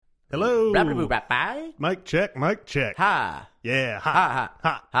Hello. Bye. Mic check, mic check. Ha. Yeah, ha, Ha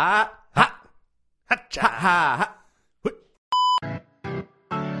ha, ha. Ha. ha, cha. Ha ha.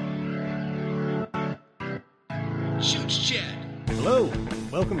 Chooch Chat. Hello.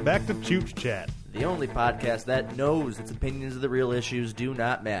 Welcome back to Chooch Chat. The only podcast that knows its opinions of the real issues do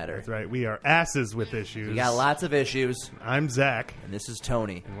not matter. That's right. We are asses with issues. We got lots of issues, I'm Zach, and this is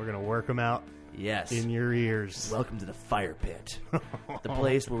Tony. and we're going to work them out Yes. in your ears. Welcome to the fire pit, the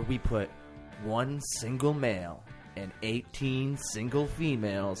place where we put one single male and 18 single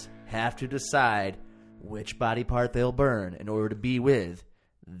females have to decide which body part they'll burn in order to be with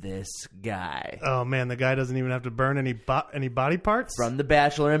this guy. Oh, man, the guy doesn't even have to burn any body parts? From The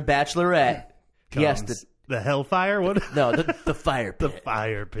Bachelor and Bachelorette. Yes, Comes the hellfire? What? the fire The pit.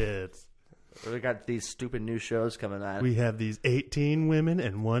 fire pits. We got these stupid new shows coming on. We have these 18 women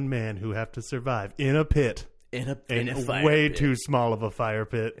and one man who have to survive in a pit. in a In fire way pit. too small of a fire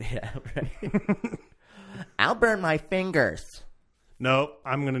pit. Yeah, right. I'll burn my fingers. No,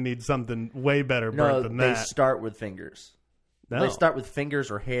 I'm going to need something way better No, burnt than they that. start with fingers. No. They start with fingers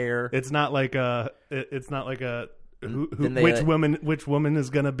or hair. It's not like a. It's not like a. Then they, Which woman is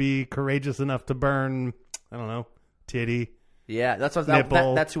going to be courageous enough to burn? I don't know, titty. Yeah, that's what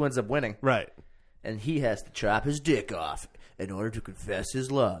Nipple. that's who ends up winning. Right. And he has to chop his dick off in order to confess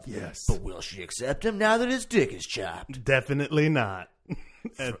his love. Yes. But will she accept him now that his dick is chopped? Definitely not.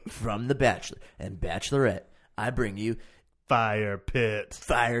 From The Bachelor and Bachelorette, I bring you Fire pit.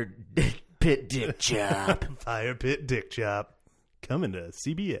 Fire Pit Dick Chop. Fire pit dick chop. Coming to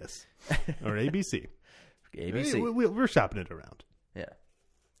CBS or ABC. ABC. We're shopping it around. Yeah.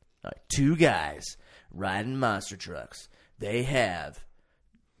 All right, two guys riding monster trucks. They have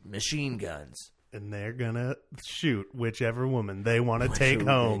machine guns. And they're going to shoot whichever woman they want to take Which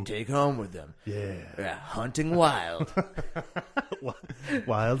home. They take home with them. Yeah. Hunting wild.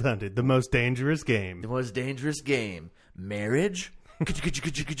 Wild hunted. The most dangerous game. The most dangerous game. Marriage.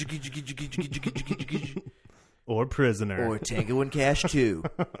 Or prisoner. Or Tango and Cash 2.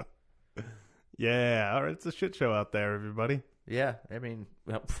 Yeah. All right. It's a shit show out there, everybody. Yeah, I mean,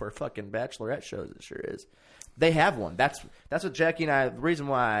 for fucking Bachelorette shows, it sure is. They have one. That's what Jackie and I. The reason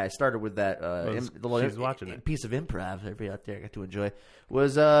why I started with that she was watching it. piece of improv everybody out there got to enjoy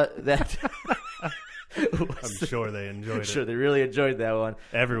was that. I'm sure they enjoyed Sure, it. they really enjoyed that one.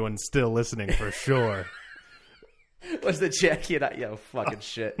 Everyone's still listening for sure. Was that Jackie and I? Yo, fucking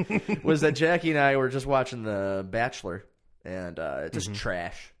shit. Was that Jackie and I were just watching The Bachelor and just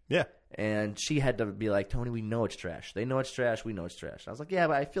trash. Yeah. And she had to be like, Tony, we know it's trash. They know it's trash. We know it's trash. I was like, yeah,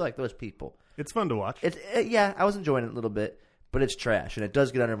 but I feel like those people. It's fun to watch. Yeah, I was enjoying it a little bit, but it's trash, and it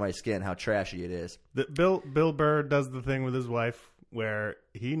does get under my skin how trashy it is. Bill Burr does the thing with his wife where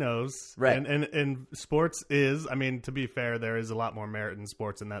he knows. Right. And sports is, I mean, to be fair, there is a lot more merit in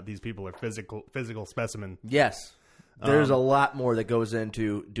sports in that these people are physical specimen. Yes. There's a lot more that goes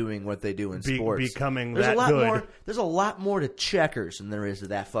into doing what they do in sports. Becoming there's that a lot good. More, there's a lot more to checkers than there is to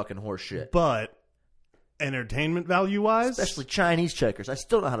that fucking horse shit. But entertainment value-wise... Especially Chinese checkers. I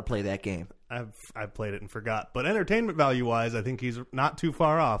still know how to play that game. I've played it and forgot. But entertainment value-wise, I think he's not too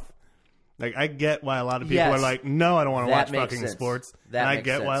far off. Like, I get why a lot of people are like, no, I don't want to watch makes fucking sense. sports. That and I makes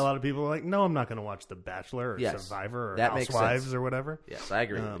get why a sense. lot of people are like, no, I'm not going to watch The Bachelor or Yes. Survivor or That makes Housewives sense. or whatever. Yes, I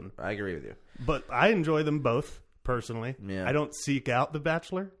agree with you. I agree with you. But I enjoy them both, personally. Yeah. I don't seek out The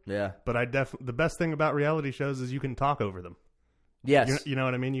Bachelor. Yeah. But the best thing about reality shows is you can talk over them. Yes. You know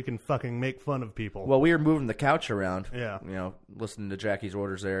what I mean? You can fucking make fun of people. Well, we were moving the couch around. Yeah. You know, listening to Jackie's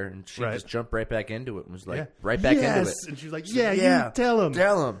orders there, and she Right. just jumped right back into it and was like, Yeah. right back Yes! into it. And she's like, you tell him.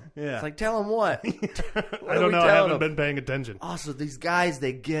 Tell him. Yeah. It's like, tell him what? I don't know. I haven't been paying attention. Also, these guys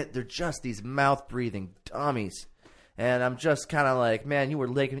they're just these mouth-breathing dummies. And I'm just kind of like, man, you were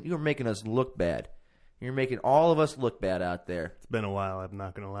making us look bad. You're making all of us look bad out there. It's been a while. I'm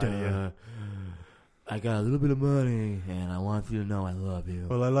not going to lie to you. I got a little bit of money, and I want you to know I love you.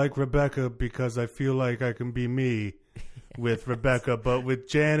 Well, I like Rebecca because I feel like I can be me with Rebecca. But with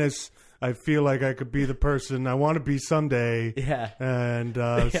Janice, I feel like I could be the person I want to be someday. Yeah. And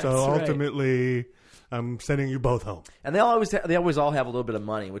That's so right. ultimately, I'm sending you both home. And they always all have a little bit of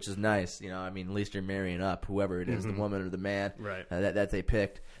money, which is nice. You know, I mean, at least you're marrying up whoever it is, the woman or the man, Right. That they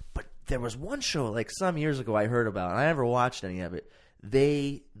picked. But there was one show like some years ago I heard about, and I never watched any of it.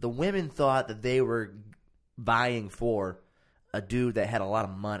 The women thought that they were vying for a dude that had a lot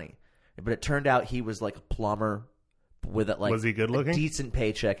of money, but it turned out he was like a plumber with Was he good looking? a decent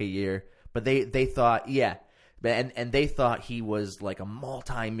paycheck a year. But they thought, yeah. And they thought he was like a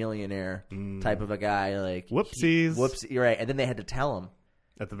multi-millionaire type of a guy. Like Whoopsies. You're right. And then they had to tell him.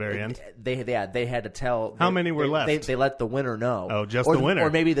 at the very end. They had to tell. How many were left? They let the winner know. Oh, just or, the winner, or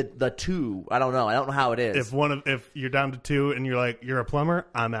maybe the two. I don't know how it is. If you're down to 2 and you're like, you're a plumber,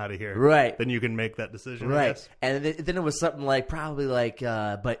 I'm out of here. Right. Then you can make that decision. Right. I guess. And then it was something like probably like,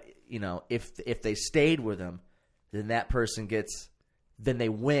 but if they stayed with him, then that person then they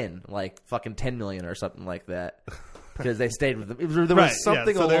win like fucking $10 million or something like that. Because they stayed with them. There was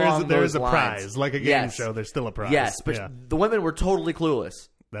something so along there is those a lines. prize. Like a game show, there's still a prize. Yes, but the women were totally clueless.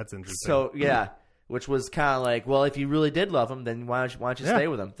 That's interesting. So, yeah, which was kind of like, well, if you really did love him, then why don't you stay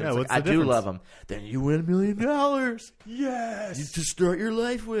with him? Yeah, It's what's like, the I do difference? love him. Then you win $1 million. Yes. To start your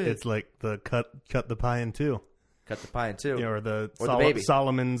life with. It's like the cut the pie in 2. Cut the pie in 2. Or the baby.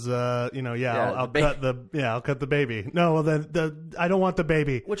 Solomon's, I'll cut the baby. No, I don't want the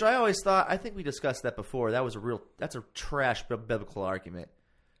baby. Which I always thought, I think we discussed that before. That's a trash biblical argument.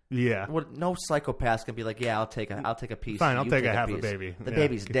 Yeah. No psychopath can be like, yeah, I'll take a piece. Fine, I'll take a half piece. a baby. The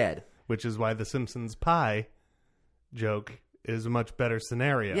baby's dead. Which is why the Simpsons pie joke is a much better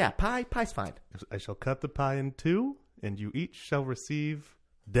scenario. Yeah, pie's fine. I shall cut the pie in 2, and you each shall receive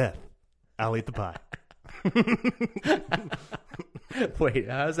death. I'll eat the pie. Wait,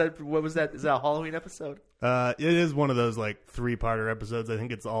 how's that? What was that? Is that a Halloween episode? It is one of those like 3-parter episodes. I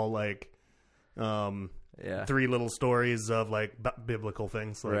think it's all like 3 little stories of like biblical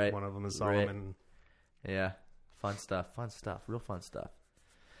things. Like right. One of them is Solomon. Right. Yeah, fun stuff, real fun stuff.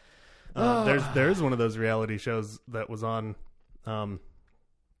 There's one of those reality shows that was on at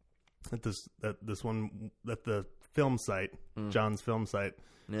the film site, John's film site.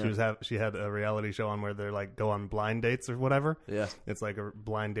 Yeah. She had a reality show on where they're like go on blind dates or whatever. Yeah, it's like a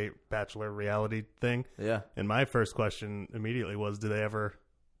blind date bachelor reality thing. Yeah, and my first question immediately was, do they ever?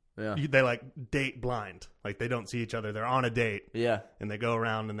 Yeah, they like date blind, like they don't see each other. They're on a date. Yeah, and they go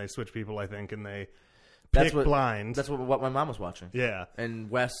around and they switch people, I think, and they pick blind. That's what my mom was watching. Yeah, and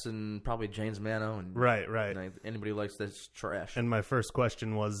Wes and probably James Mano and right. And anybody who likes this trash. And my first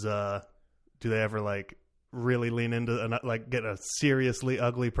question was, do they ever like really lean into like get a seriously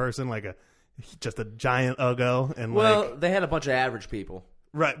ugly person, like just a giant uggo? And they had a bunch of average people.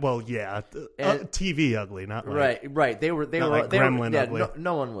 Right. Well, yeah. TV ugly, not like, right. They were like Gremlin ugly.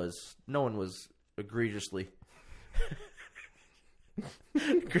 No one was egregiously.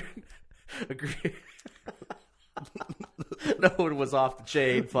 No one was off the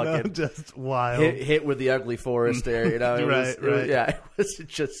chain. Fucking no, just wild. Hit with the ugly forest there. You know, right. It was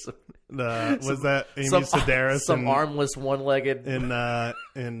just. Was that Amy Sedaris? Some armless, one-legged in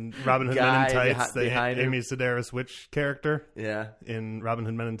Robin Hood Men in Tights. Amy Sedaris, which character? Yeah, in Robin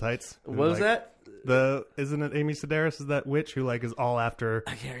Hood Men in Tights. What was that? Isn't it Amy Sedaris? Is that witch who like is all after?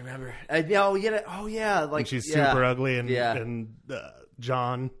 I can't remember. Oh yeah, like and she's super ugly, and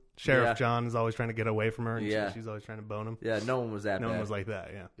John. Sheriff John is always trying to get away from her, and she's always trying to bone him. Yeah, no one was that bad. No one was like that,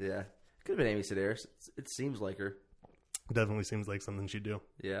 Yeah. Could have been Amy Sedaris. It seems like her. It definitely seems like something she'd do.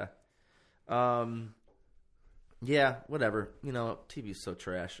 Yeah. Yeah, whatever. You know, TV's so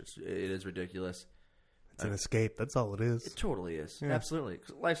trash. It is ridiculous. It's an escape. That's all it is. It totally is. Yeah. Absolutely.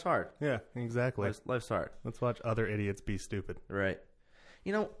 'Cause life's hard. Yeah, exactly. Life's hard. Let's watch other idiots be stupid. Right.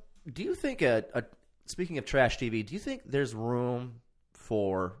 You know, do you think speaking of trash TV, do you think there's room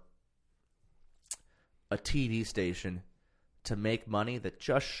for a TV station to make money that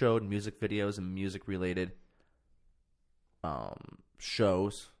just showed music videos and music related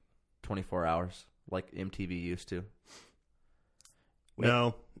shows 24 hours like MTV used to?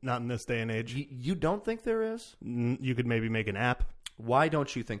 No, not in this day and age. You don't think there is? You could maybe make an app. Why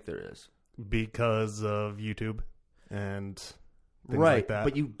don't you think there is? Because of YouTube and things right, like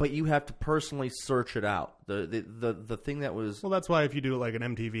that. But you have to personally search it out. The thing that was that's why if you do like an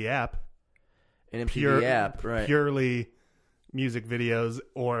MTV app, right, purely music videos,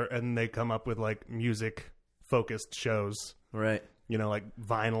 and they come up with like music focused shows, right? You know, like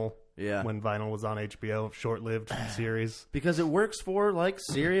Vinyl. Yeah, when Vinyl was on HBO, short-lived series. Because it works for like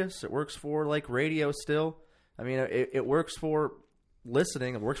Sirius, it works for like radio. Still, I mean, it works for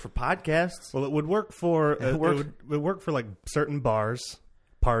listening. It works for podcasts. Well, it would work for it would work for like certain bars,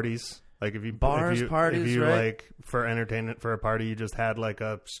 parties. Like if you parties, if you right? like for entertainment for a party, you just had like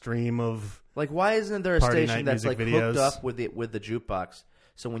a stream of like. Why isn't there a station that's like videos hooked up with the jukebox?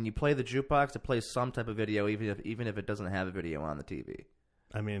 So when you play the jukebox, it plays some type of video, even if it doesn't have a video on the TV.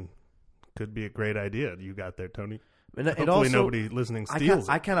 I mean, could be a great idea you got there, Tony. And hopefully also, nobody listening steals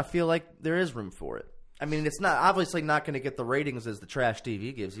it. I kind of feel like there is room for it. I mean, it's not obviously not going to get the ratings as the trash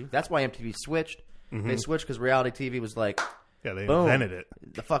TV gives you. That's why MTV switched. Mm-hmm. They switched because reality TV was like, yeah, they boom, invented it.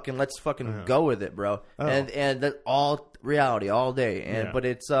 Let's go with it, bro. Oh. And that all reality all day. And but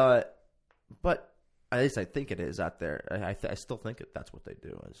it's but At least I think it is out there. I still think that's what they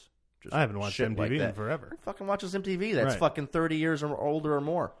do. Is just I haven't watched shit MTV like that. in forever. Who fucking watches MTV? That's Right. fucking 30 years or older or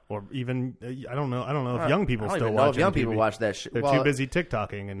more. Or even I don't know if young people I don't still even know watch if young MTV. people watch that shit. They're Well, too busy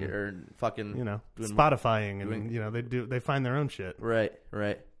TikToking and or fucking doing, Spotifying and they find their own shit. Right.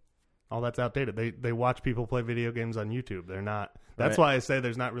 All that's outdated. They watch people play video games on YouTube. They're not. That's why I say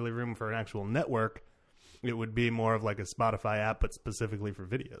there's not really room for an actual network. It would be more of like a Spotify app, but specifically for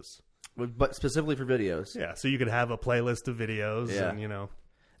videos. But specifically for videos. Yeah, so you could have a playlist of videos, Yeah.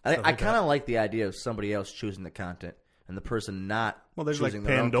 and I kind of like the idea of somebody else choosing the content and the person not there's like choosing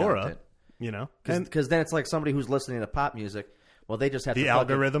their own Pandora, content. and Because then it's like somebody who's listening to pop music. Well, they just have the to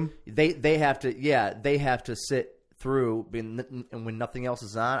algorithm. They have to sit through and when nothing else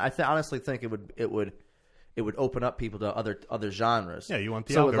is on. I honestly think it would open up people to other genres. Yeah, you want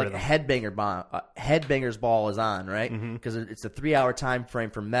the so algorithm. like Headbangers Ball is on, right? Because it's a 3-hour time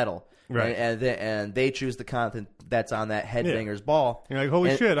frame for metal, Right. And they choose the content that's on that Headbangers Ball. You're like,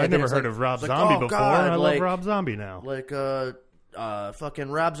 holy shit! I and never then heard it's of Rob it's Zombie oh, before. God, I like, love Rob Zombie now. Like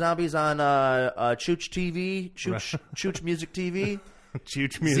fucking Rob Zombie's on Chooch TV, Chooch Music TV.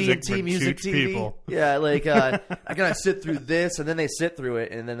 Chooch music for Z&T Music Chooch TV. people. Yeah, like I gotta sit through this, and then they sit through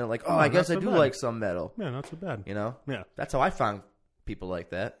it, and then they're like, "Oh, I guess I not so do bad. like some metal." Yeah, not so bad. Yeah. That's how I found people like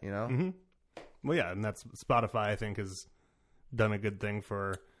that. Well, yeah, and that's Spotify. I think has done a good thing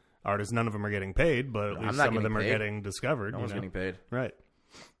for artists. None of them are getting paid, but at I'm least not some of getting them are paid. getting discovered. No one's getting paid. Right.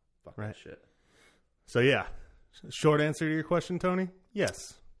 Fuck Right. that shit. So yeah, short answer to your question, Tony.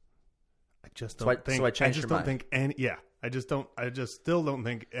 Yes. I just don't think. so I changed just your don't mind. think any. Yeah, I just still don't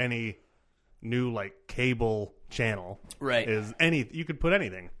think any new like cable channel Right. is any. You could put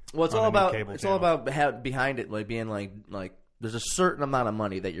anything. Well, it's on all a new about cable it's all channel. about behind it, like being like there's a certain amount of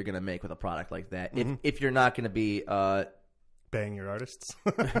money that you're gonna make with a product like that. If you're not gonna be Bang your artists.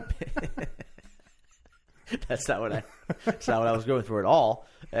 that's not what I was going for at all,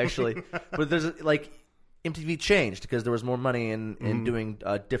 actually. But there's like MTV changed because there was more money in doing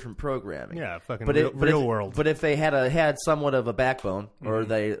different programming. Yeah, fucking but real world. But if they had somewhat of a backbone, or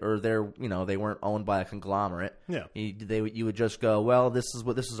they weren't owned by a conglomerate, Yeah. you would just go, well, this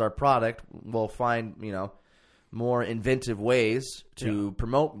is our product. We'll find more inventive ways to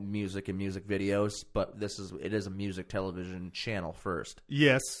promote music and music videos, but it is a music television channel first.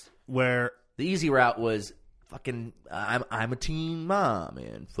 Yes, where The easy route was fucking I'm a teen mom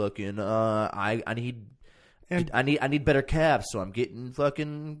and fucking I need better calves, so I'm getting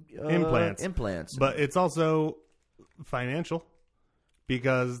fucking implants. But it's also financial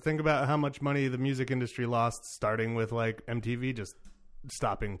because think about how much money the music industry lost starting with like MTV just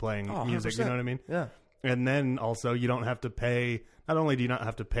stopping playing music. 100%. You know what I mean? Yeah. And then also you don't have to pay. Not only do you not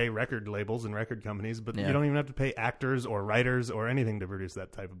have to pay record labels and record companies, but you don't even have to pay actors or writers or anything to produce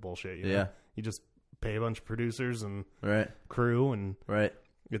that type of bullshit. You know? Yeah. You just pay a bunch of producers and Right. crew, and Right.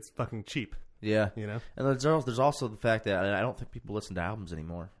 it's fucking cheap. Yeah. You know? And there's also the fact that I don't think people listen to albums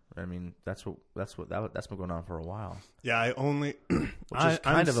anymore. I mean, that's been going on for a while. Yeah, I only Which is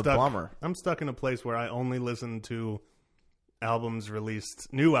kind of a bummer. I'm stuck in a place where I only listen to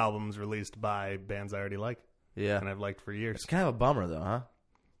new albums released by bands I already like Yeah. and I've liked for years. It's kind of a bummer though, huh?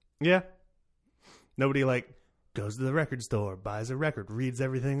 Yeah. Nobody like goes to the record store, buys a record, reads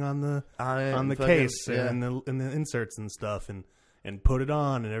everything on the case and the inserts and stuff and put it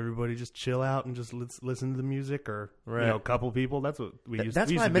on, and everybody just chill out and just listen to the music, or a couple people. That's what we used. That's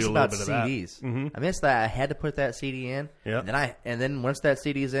we what I used miss to do a about little bit of CDs. that. Mm-hmm. I miss that I had to put that CD in. Yeah. And then once that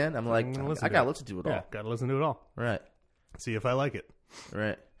CD's in, I'm like, I gotta listen to it all. Yeah, gotta listen to it all. Right. See if I like it.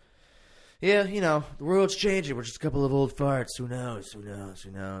 Right. Yeah, the world's changing. We're just a couple of old farts. Who knows?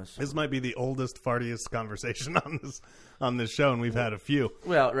 This might be the oldest, fartiest conversation on this show, and we've had a few.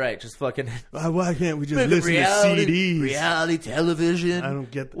 Well, right, just fucking Why can't we just listen to CDs? reality television. I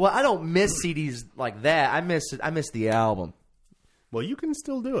don't get. Well, I don't miss CDs like that. I miss the album. Well, you can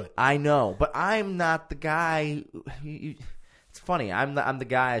still do it. I know, but I'm not the guy. It's funny. I'm the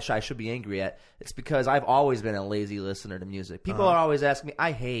guy I should be angry at. It's because I've always been a lazy listener to music. People are always asking me.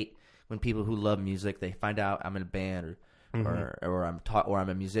 I hate when people who love music, they find out I'm in a band or I'm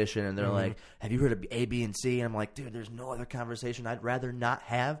a musician, and they're like, "Have you heard of A, B, and C?" And I'm like, "Dude, there's no other conversation I'd rather not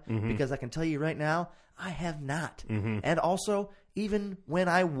have because I can tell you right now, I have not." And also, even when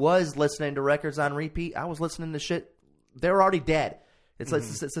I was listening to records on repeat, I was listening to shit. They were already dead. It's like,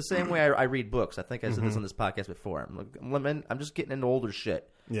 it's the same way I read books. I think I said this on this podcast before. I'm just getting into older shit.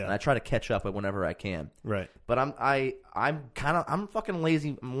 Yeah. And I try to catch up whenever I can. Right. But I'm fucking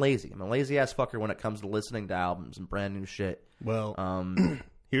lazy. I'm lazy. I'm a lazy ass fucker when it comes to listening to albums and brand new shit. Well,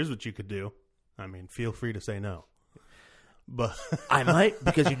 here's what you could do. I mean, feel free to say no. But I might,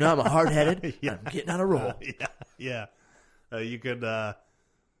 because I'm a hard-headed. Yeah. I'm getting on a roll. Yeah. You could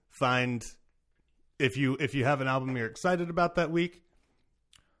find if you have an album you're excited about that week.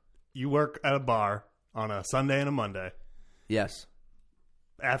 You work at a bar on a Sunday and a Monday. Yes.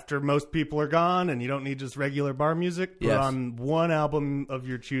 After most people are gone and you don't need just regular bar music, put on one album of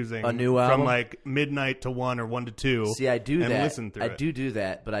your choosing. A new album? From like midnight to 1 or 1 to 2. See, I do and that. Listen through I it. do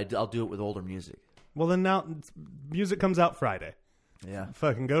that, but I'll do it with older music. Well, then now music comes out Friday. Yeah.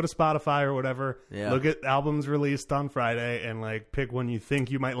 Fucking go to Spotify or whatever. Yeah. Look at albums released on Friday and like pick one you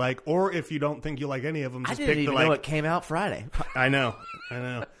think you might like. Or if you don't think you like any of them, just I didn't pick even the know like. it came out Friday. I know.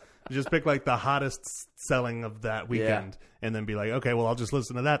 Just pick like the hottest selling of that weekend, and then be like, okay, well, I'll just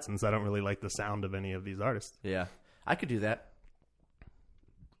listen to that since I don't really like the sound of any of these artists. Yeah, I could do that.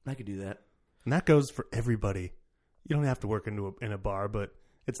 And that goes for everybody. You don't have to work in a bar, but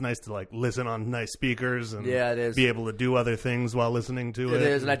it's nice to like listen on nice speakers and it is. Be able to do other things while listening to it. It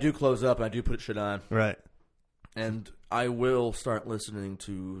is, and I do close up and I do put shit on. Right. And I will start listening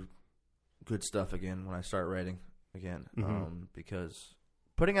to good stuff again when I start writing again, because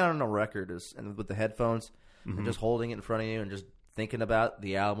putting it on a record and with the headphones and just holding it in front of you and just thinking about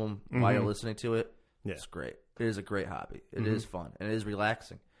the album while you're listening to it, it's great. It is a great hobby. It is fun and it is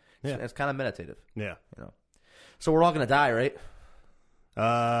relaxing. Yeah. It's kind of meditative. Yeah. So we're all going to die, right?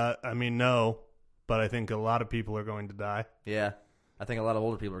 I mean, no, but I think a lot of people are going to die. Yeah. I think a lot of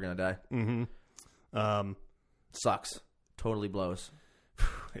older people are going to die. Sucks. Totally blows.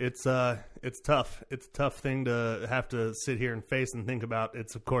 It's tough. It's a tough thing to have to sit here and face and think about.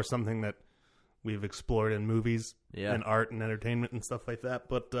 It's of course something that we've explored in movies and art and entertainment and stuff like that.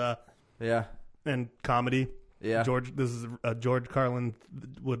 But and comedy. Yeah, George Carlin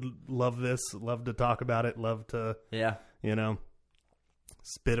would love this. Love to talk about it. Love to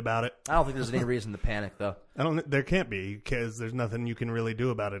spit about it. I don't think there's any reason to panic though. There can't be, because there's nothing you can really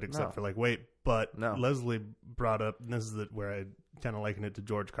do about it except for like wait. But Leslie brought up, and this is where I kind of liken it to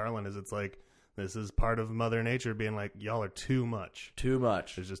George Carlin, is it's like this is part of Mother Nature being like, y'all are too much. Too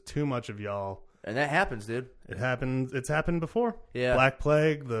much. There's just too much of y'all. And that happens, dude. It happens. It's happened before. Yeah. Black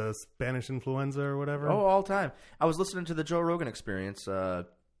Plague, the Spanish influenza or whatever. Oh, all the time. I was listening to the Joe Rogan Experience, one of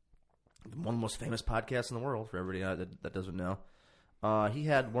the most famous podcasts in the world for everybody that doesn't know. He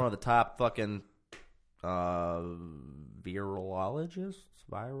had one of the top fucking virologists,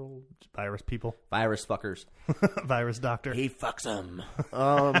 virus people, virus fuckers, virus doctor. He fucks them,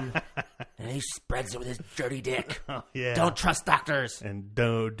 and he spreads it with his dirty dick. Oh, yeah, don't trust doctors, and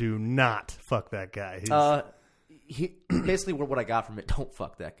do not fuck that guy. He basically what I got from it. Don't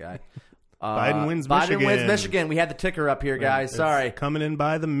fuck that guy. Biden wins Michigan. We had the ticker up here, guys. Sorry, coming in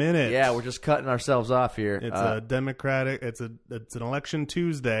by the minute. Yeah, we're just cutting ourselves off here. It's a Democratic. It's an election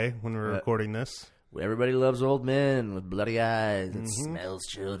Tuesday when we're recording this. Everybody loves old men with bloody eyes and smells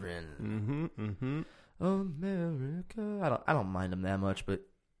children. America. I don't mind him that much, but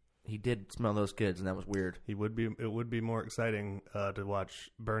he did smell those kids, and that was weird. It would be more exciting to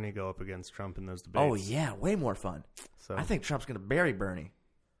watch Bernie go up against Trump in those debates. Oh yeah, way more fun. So I think Trump's going to bury Bernie.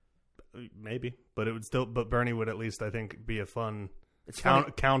 Maybe, but it would still. But Bernie would at least, I think, be a fun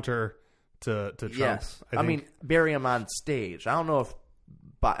counter to Trump. Yes, I mean bury him on stage. I don't know if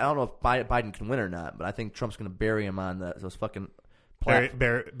Biden can win or not, but I think Trump's going to bury him on those fucking.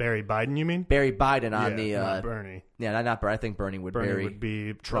 Barry Biden, you mean? Bury Biden on not Bernie. Yeah, not Bernie. I think Bernie would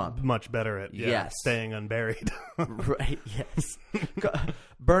be Trump. Much better at staying unburied. Right? Yes.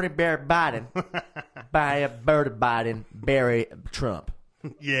 Bernie bury Biden. Bury Biden. Bury Trump.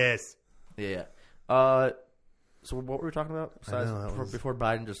 Yes. Yeah. So what were we talking about? Before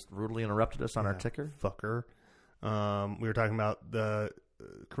Biden just rudely interrupted us on our ticker? Fucker. We were talking about the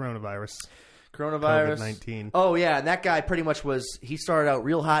coronavirus. COVID-19. Oh, yeah. And that guy pretty much he started out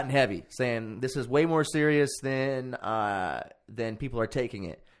real hot and heavy, saying this is way more serious than people are taking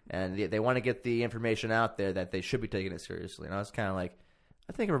it. And they want to get the information out there that they should be taking it seriously. And I was kind of like,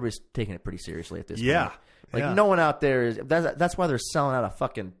 I think everybody's taking it pretty seriously at this point. Like, no one out there is. That's why they're selling out a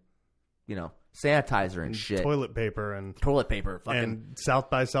fucking, sanitizer and shit. Toilet paper. And South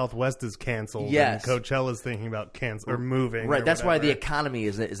by Southwest is canceled. Yes. And Coachella's thinking about moving. Right. That's why the economy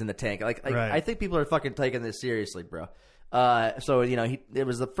is in the tank. Right. I think people are fucking taking this seriously, bro. So, it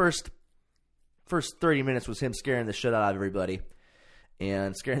was the first 30 minutes was him scaring the shit out of everybody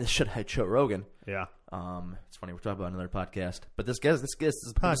and scaring the shit out of Joe Rogan. Yeah. It's funny, we're talking about another podcast, but this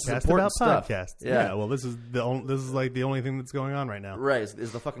is podcast important about stuff. Podcasts. Yeah. Well, this is like the only thing that's going on right now. Right.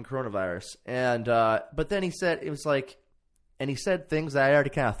 Is the fucking coronavirus. And, but then he said, he said things that I already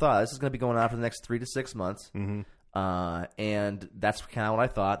kind of thought. This is going to be going on for the next 3 to 6 months. Mm-hmm. And that's kind of what I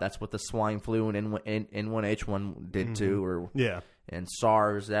thought. That's what the swine flu and N1H1 did too, or and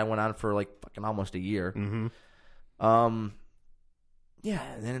SARS that went on for like fucking almost a year. Yeah,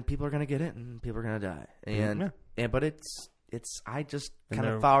 and then people are gonna get it, and people are gonna die, and but it's I just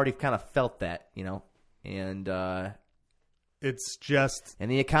already kind of felt that, you know, and it's just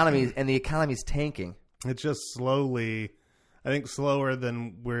the economy's tanking. It's just slowly, I think, slower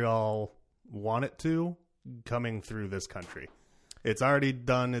than we all want it to, coming through this country. It's already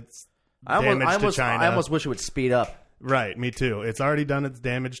done its damage to China. I almost wish it would speed up. Right, me too. It's already done its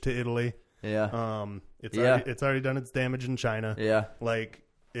damage to Italy. Yeah. It's already done its damage in China. Yeah. Like,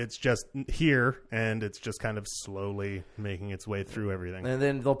 it's just here, and it's just kind of slowly making its way through everything. And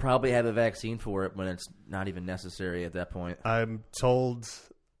then they'll probably have a vaccine for it when it's not even necessary at that point. I'm told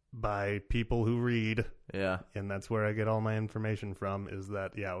by people who read, and that's where I get all my information from, is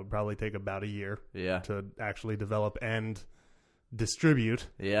that, it would probably take about a year to actually develop and distribute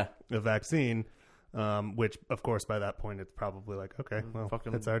a vaccine. Which, of course, by that point, it's probably like, okay, well,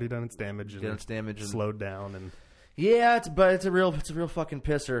 it's already done its damage and slowed down, and it's a real fucking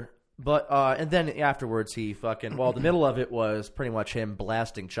pisser. But and then afterwards, he fucking the middle of it was pretty much him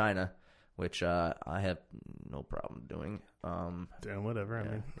blasting China, which I have no problem doing. Whatever.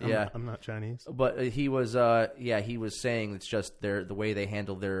 I mean, I'm not Chinese, but he was he was saying it's just the way they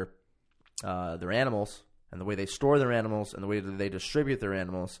handle their animals and the way they store their animals and the way that they distribute their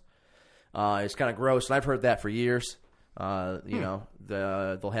animals. It's kind of gross, and I've heard that for years. You know,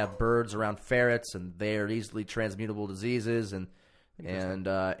 they'll have birds around ferrets, and they are easily transmutable diseases, and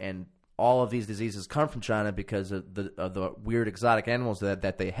all of these diseases come from China because of the weird exotic animals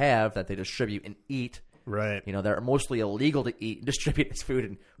that they have that they distribute and eat. Right. You know, they're mostly illegal to eat and distribute as food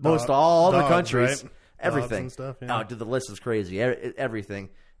in all the countries. Right? Everything. And stuff, yeah. Oh, dude, the list is crazy. Everything.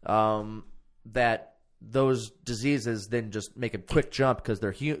 That those diseases then just make a quick jump because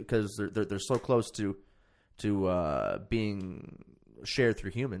they're so close to being shared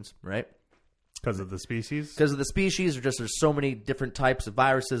through humans, right? Because of the species? Because of the species, or just there's so many different types of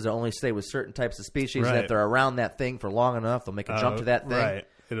viruses that only stay with certain types of species, and if they're around that thing for long enough, they'll make a jump to that thing. Right.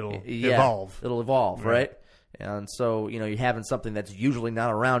 It'll evolve. It'll evolve, right? And so, you know, you're having something that's usually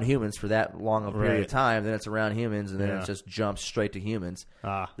not around humans for that long a period of time, then it's around humans, and then it just jumps straight to humans.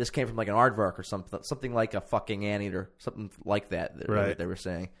 This came from like an aardvark or something like a fucking anteater, something like that. They were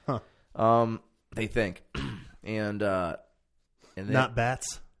saying. They think, and then, not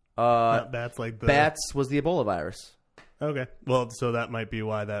bats. Not bats like the bats was the Ebola virus. Okay, well, so that might be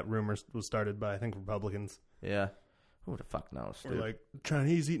why that rumor was started by, I think, Republicans. Yeah, who the fuck knows? Dude? We're like,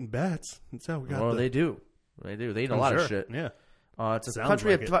 Chinese eating bats. That's how we got. Well, they do. They do. They eat a lot of shit. Yeah. It's a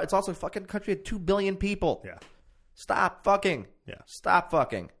country. It's also a fucking country of 2 billion people. Yeah. Stop fucking. Yeah. Stop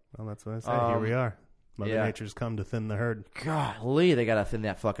fucking. Well, that's what I say. Here we are. Mother Nature's come to thin the herd. Golly, they gotta thin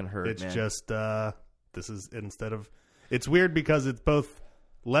that fucking herd. It's just this is instead of. It's weird because it's both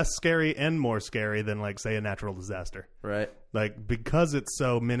less scary and more scary than, like, say, a natural disaster. Right. Like, because it's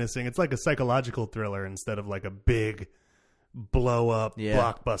so menacing, it's like a psychological thriller instead of like a big blow up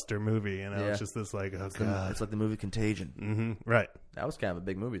blockbuster movie. You know, it's just this like, oh god, it's like the movie Contagion. Mm-hmm. Right. That was kind of a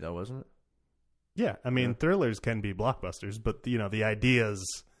big movie, though, wasn't it? Yeah, I mean, thrillers can be blockbusters, but you know, the ideas.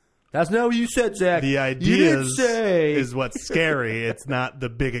 That's not what you said, Zach. The ideas is what's scary. It's not the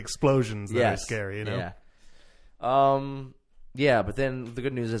big explosions that are scary. You know. Yeah. Yeah, but then the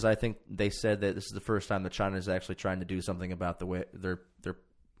good news is I think they said that this is the first time that China is actually trying to do something about the way they're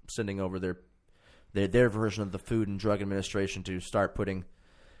sending over their version of the Food and Drug Administration to start putting,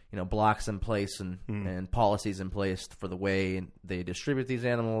 you know, blocks in place and policies in place for the way they distribute these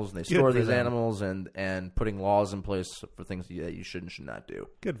animals and they store these animals and putting laws in place for things that you should and should not do.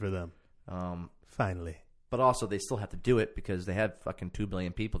 Good for them. Finally. But also they still have to do it because they have fucking 2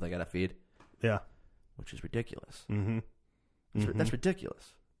 billion people they got to feed. Yeah. Which is ridiculous. Mm-hmm. That's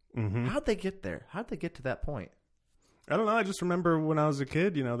ridiculous. Mm-hmm. How'd they get there? How'd they get to that point? I don't know. I just remember when I was a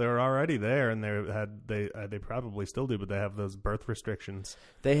kid, you know, they were already there, and they probably still do, but they have those birth restrictions.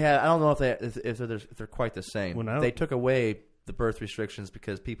 They have. I don't know if they're quite the same. They took away the birth restrictions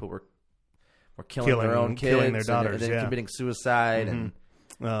because people were killing their own kids, killing their daughters, and then committing suicide, and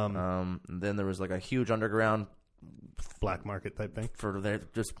then there was like a huge underground black market type thing for their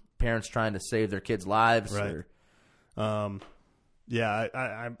just parents trying to save their kids' lives, right? Yeah,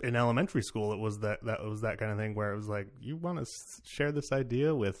 I in elementary school, it was that was that kind of thing where it was like, you want to share this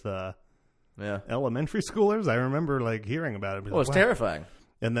idea with elementary schoolers? I remember like hearing about it. Well, it's terrifying.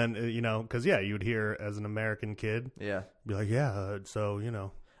 And then you know, because you'd hear as an American kid, be like, so you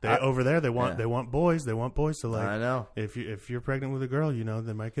know, over there they want boys. They want boys. So like, I know. If you're pregnant with a girl, you know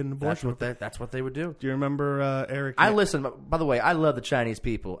they might get an abortion. That's what they would do. Do you remember Eric? Listen. By the way, I love the Chinese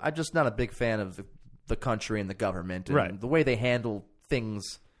people. I'm just not a big fan of the country and the government and the way they handle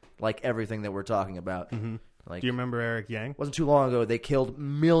things, like everything that we're talking about. Mm-hmm. Like, do you remember Eric Yang? Wasn't too long ago they killed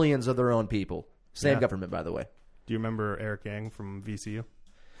millions of their own people. Same government, by the way. Do you remember Eric Yang from VCU?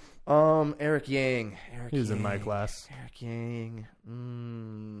 Eric Yang. He was in my class. Eric Yang.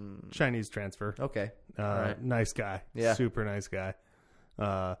 Chinese transfer. Okay. Right. Nice guy. Yeah. Super nice guy.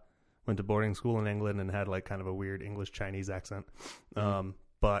 Went to boarding school in England and had like kind of a weird English-Chinese accent.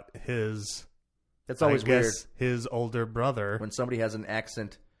 But that's always weird. His older brother. When somebody has an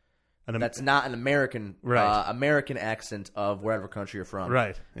accent that's not an American American accent of wherever country you're from.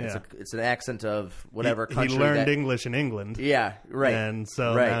 Right. Yeah. It's an accent of whatever country. He learned English in England. Yeah, right. And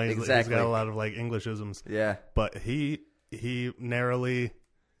so now he's got a lot of like Englishisms. Yeah. But his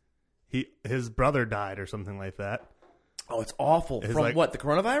brother died or something like that. Oh, it's awful. From what, the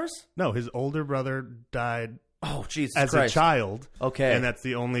coronavirus? No, his older brother died. Oh, Jesus as Christ. a child. Okay. And that's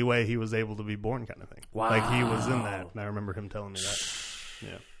the only way he was able to be born, kind of thing. Wow. Like he was in that. And I remember him telling me that.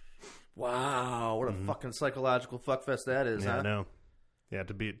 Yeah. Wow, what a fucking psychological fuckfest that is, huh? I know. Yeah,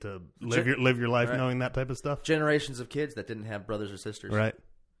 to live your life knowing that type of stuff. Generations of kids that didn't have brothers or sisters. Right.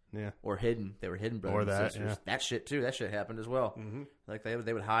 Yeah. Or hidden. They were hidden brothers and sisters. Yeah. That shit, too. That shit happened as well. Mm-hmm. Like, they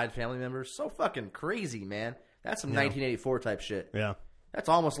would hide family members. So fucking crazy, man. That's some 1984 type shit. Yeah. That's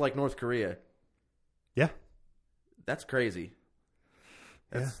almost like North Korea. Yeah. That's crazy.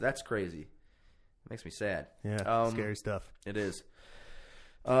 That's crazy. It makes me sad. Yeah, scary stuff. It is.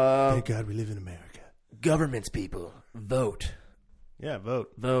 Thank God we live in America. Governments, people. Vote. Yeah,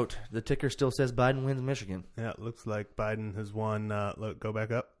 vote. Vote. The ticker still says Biden wins Michigan. Yeah, it looks like Biden has won. Look, go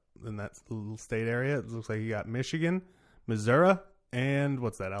back up in that little state area. It looks like he got Michigan, Missouri, and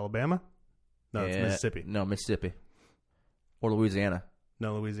what's that, Alabama? No, it's Mississippi. No, Mississippi. Or Louisiana.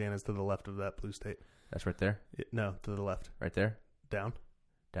 No, Louisiana's to the left of that blue state. That's right there? No, to the left. Right there? Down.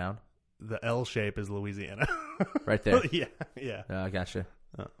 The L shape is Louisiana. Right there? Yeah. I gotcha.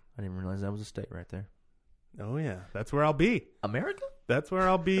 Oh. I didn't realize that was a state right there. Oh, yeah. That's where I'll be. America? That's where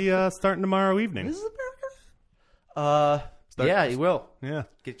I'll be starting tomorrow evening. This is America? Yeah, you will. Yeah.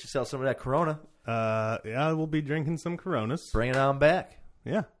 Get yourself some of that Corona. Yeah, we'll be drinking some Coronas. Bring it on back.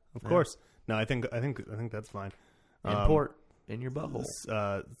 Yeah, of course. No, I think that's fine. Import in your butthole.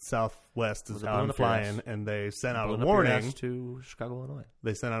 Southwest is how I'm flying, and they sent out a warning to Chicago, Illinois.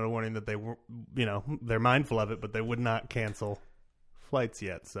 They sent out a warning that they were, they're mindful of it, but they would not cancel flights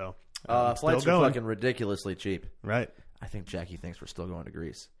yet. So flights are fucking ridiculously cheap. Right. I think Jackie thinks we're still going to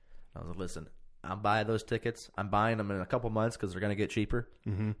Greece. I was like, listen, I'm buying those tickets. I'm buying them in a couple months because they're going to get cheaper.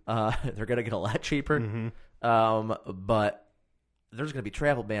 Mm-hmm. They're going to get a lot cheaper. Mm-hmm. But there's going to be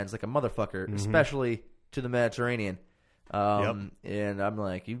travel bans like a motherfucker, especially to the Mediterranean. And I'm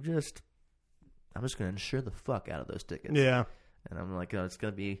like, I'm just going to insure the fuck out of those tickets. Yeah. And I'm like, it's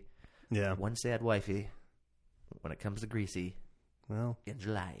going to be one sad wifey when it comes to Greasy. Well, in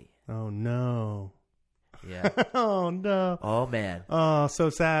July. Oh, no. Yeah. Oh, no. Oh, man. Oh, so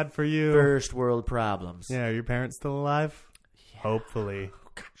sad for you. First world problems. Yeah, are your parents still alive? Yeah. Hopefully.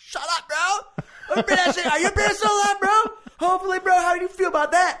 Shut up, bro. Are your parents still alive, bro? Hopefully, bro. How do you feel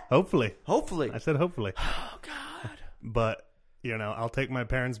about that? Hopefully. Hopefully. I said hopefully. Oh, God. But, I'll take my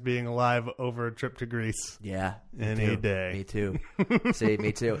parents being alive over a trip to Greece. Yeah. Any day. Me too. See,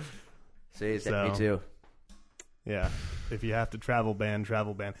 me too. Me too. Yeah. If you have to travel ban.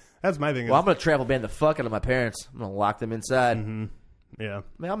 That's my thing. Well, I'm going to travel ban the fuck out of my parents. I'm going to lock them inside. Mm-hmm. Yeah.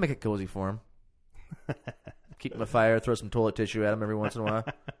 I mean, I'll make it cozy for them. Keep them a fire, throw some toilet tissue at them every once in a while.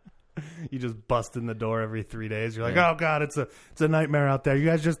 You just bust in the door every 3 days. You're like, oh, God, it's a nightmare out there. You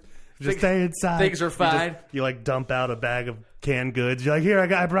guys just stay inside. Things are fine. You dump out a bag of canned goods. You're like, here,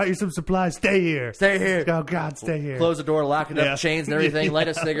 I brought you some supplies. Stay here. Oh, God, stay here. Close the door, lock it up, chains and everything, light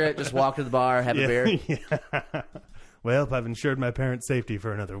a cigarette, just walk to the bar, have a beer. Yeah. Well, I've insured my parents' safety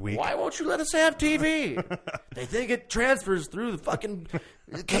for another week. Why won't you let us have TV? They think it transfers through the fucking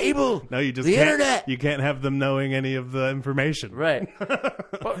cable. No, you just the can't. Internet. You can't have them knowing any of the information. Right.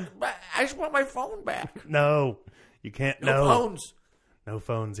 But I just want my phone back. No, you can't. No phones. No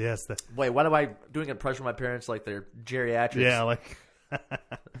phones. Yes. Wait, what am I doing? An impression of my parents like they're geriatrics? Yeah,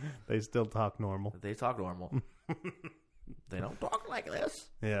 they still talk normal. They talk normal. They don't talk like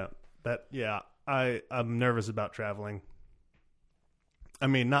this. Yeah. I'm nervous about traveling. I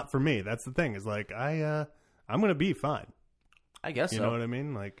mean, not for me. That's the thing. Is I'm going to be fine. I guess so. You know what I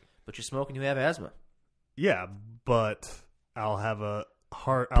mean? But you smoke and you have asthma. Yeah, but I'll have a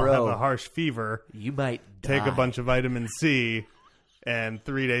harsh fever. You might take die. a bunch of vitamin C, And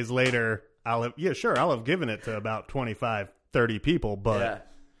 3 days later, I'll have given it to about 25, 30 people, but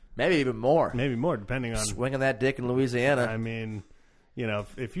maybe even more. Maybe more, depending on swinging that dick in Louisiana. I mean,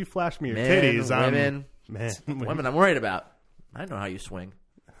 if you flash me your titties, women, I'm worried about. I know how you swing.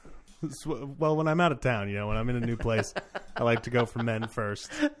 Well, when I'm out of town, when I'm in a new place, I like to go for men first.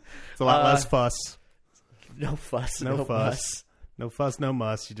 It's a lot less fuss. No fuss. No fuss. No fuss, no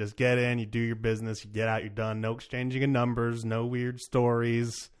muss. You just get in, you do your business, you get out, you're done. No exchanging of numbers, no weird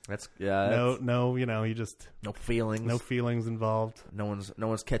stories. No, you just no feelings. No feelings involved. No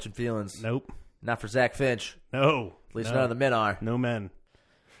one's catching feelings. Nope. Not for Zach Finch. No. At least none of the men are. No men.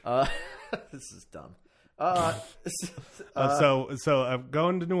 This is dumb. So I'm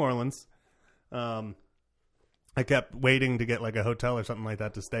going to New Orleans. I kept waiting to get like a hotel or something like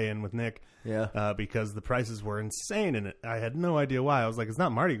that to stay in with Nick. Yeah. Because the prices were insane and I had no idea why. I was like, it's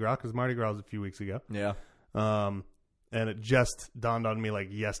not Mardi Gras because Mardi Gras was a few weeks ago. Yeah. And it just dawned on me like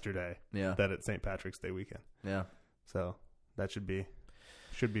yesterday that it's St. Patrick's Day weekend. Yeah. So that should be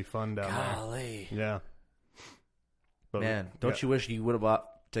fun down there. Golly. Yeah. But, man, don't you wish you would have bought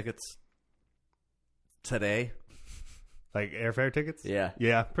tickets today? Like airfare tickets? Yeah.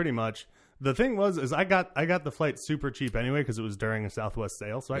 Yeah, pretty much. The thing is I got the flight super cheap anyway because it was during a Southwest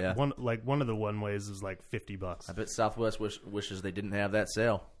sale. So one of the one ways was like $50. I bet Southwest wishes they didn't have that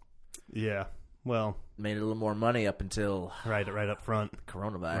sale. Yeah, well, made a little more money up until right up front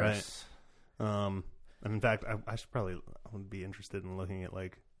coronavirus. Right. And in fact, I would be interested in looking at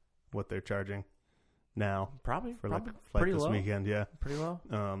like what they're charging now. Probably for like flight this low. weekend. Yeah, pretty low.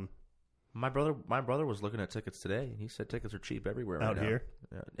 My brother was looking at tickets today. He said tickets are cheap everywhere out here.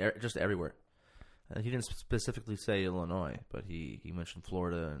 Yeah, just everywhere. He didn't specifically say Illinois, but he mentioned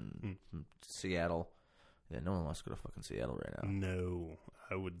Florida and Seattle. Yeah, no one wants to go to fucking Seattle right now. No,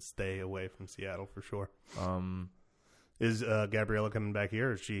 I would stay away from Seattle for sure. Is Gabriella coming back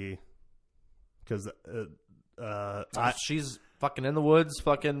here? Or is she? Because she's fucking in the woods.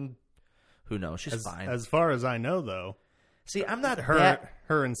 Fucking who knows? She's fine. As far as I know, though. See, I'm not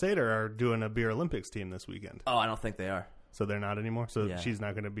her and Seder are doing a Beer Olympics team this weekend. Oh, I don't think they are. So they're not anymore. So she's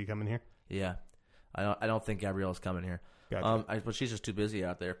not going to be coming here. Yeah, I don't think Gabriella's coming here. Gotcha. But she's just too busy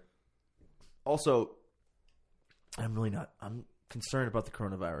out there. Also, I'm really not. I'm concerned about the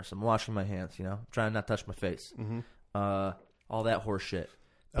coronavirus. I'm washing my hands. Trying not to touch my face. Mm-hmm. All that horse shit.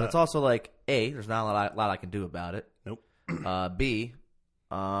 But it's also like A, there's not a lot I can do about it. Nope. B,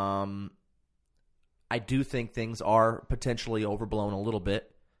 I do think things are potentially overblown a little bit.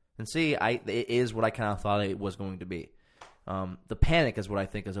 And C, it is what I kind of thought it was going to be. The panic is what I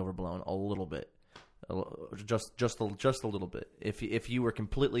think is overblown a little bit, just a little bit. If you were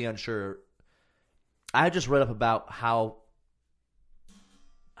completely unsure, I just read up about how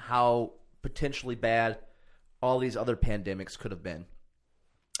potentially bad all these other pandemics could have been,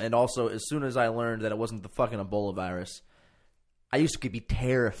 and also as soon as I learned that it wasn't the fucking Ebola virus. I used to be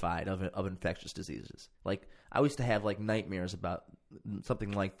terrified of infectious diseases. Like I used to have like nightmares about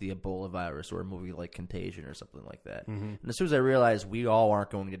something like the Ebola virus or a movie like Contagion or something like that. Mm-hmm. And as soon as I realized we all aren't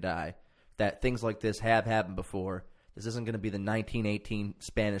going to die, that things like this have happened before. This isn't going to be the 1918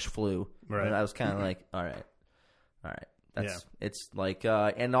 Spanish flu. Right. And I was kind of like, all right. It's like,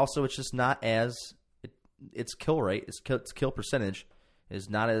 and also it's just not as its kill rate, its kill percentage is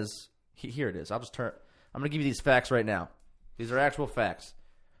not as. Here it is. I'm going to give you these facts right now. These are actual facts.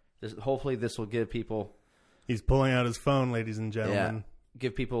 Hopefully this will give people... He's pulling out his phone, ladies and gentlemen. Yeah,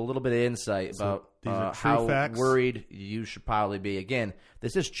 give people a little bit of insight about how facts. Worried you should probably be. Again,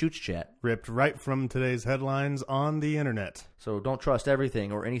 this is Chooch Chat. Ripped right from today's headlines on the internet. So don't trust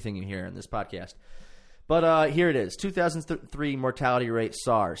everything or anything you hear in this podcast. But here it is. 2003 mortality rate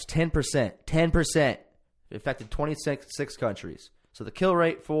SARS, 10%. 10%. It affected 26 countries. So the kill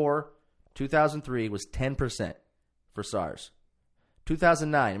rate for 2003 was 10%. For SARS.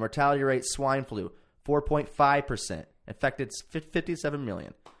 2009, mortality rate swine flu, 4.5%. Affected 57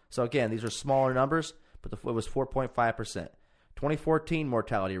 million. So again, these are smaller numbers, but it was 4.5%. 2014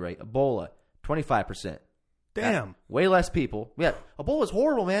 mortality rate, Ebola, 25%. Damn. Way less people. Yeah, Ebola is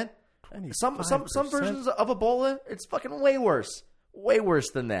horrible, man. Some versions of Ebola, it's fucking way worse. Way worse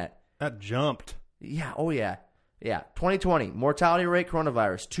than that. That jumped. Yeah, oh yeah. Yeah, 2020, mortality rate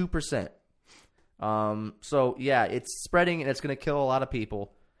coronavirus, 2%. So yeah, it's spreading and it's going to kill a lot of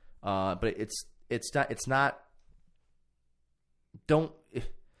people. But it's not. Don't,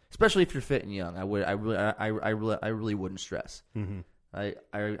 especially if you're fit and young. I really wouldn't stress. Mm-hmm.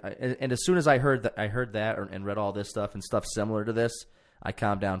 And as soon as I heard that and read all this stuff and stuff similar to this, I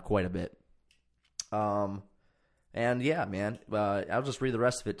calmed down quite a bit. And yeah, man, I'll just read the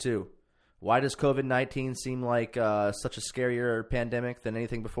rest of it too. Why does COVID-19 seem like such a scarier pandemic than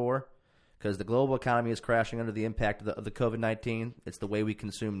anything before? Because the global economy is crashing under the impact of the COVID-19. It's the way we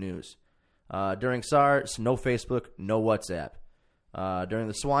consume news. During SARS, no Facebook, no WhatsApp. During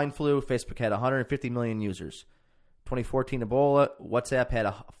the swine flu, Facebook had 150 million users. 2014 Ebola, WhatsApp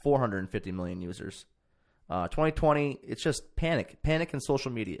had 450 million users. 2020, it's just panic and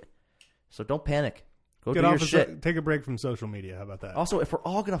social media. So don't panic. Go do your shit. Take a break from social media. How about that? Also, if we're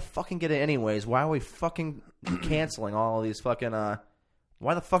all going to fucking get it anyways, why are we fucking canceling all of these fucking...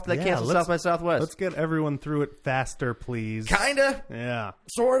 why the fuck did they cancel South by Southwest? Let's get everyone through it faster, please. Kinda. Yeah.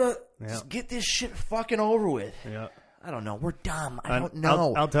 Sorta. Yeah. Just get this shit fucking over with. Yeah. I don't know. We're dumb. I don't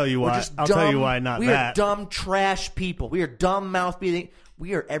know. I'll tell you why. I'll tell you why not we that. We are dumb trash people. We are dumb mouth breathing.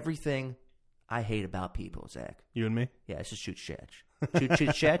 We are everything I hate about people, Zach. You and me? Yeah, it's just shoot chatch.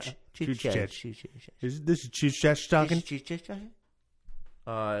 Shoot chatch. Shoot chatch. This is Cheech Chatch talking?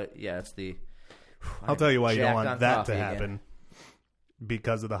 Yeah, it's the... I'll tell you why you don't want that to happen. Again.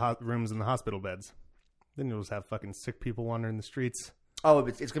 Because of the rooms in the hospital beds. Then you'll just have fucking sick people wandering the streets. Oh,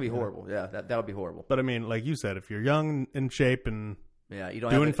 it's going to be horrible. Yeah, that would be horrible. But I mean, like you said, if you're young, in shape, and you don't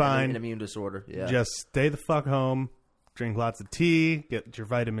doing have fine, an immune disorder, just stay the fuck home, drink lots of tea, get your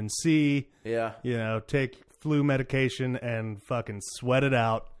vitamin C, take flu medication, and fucking sweat it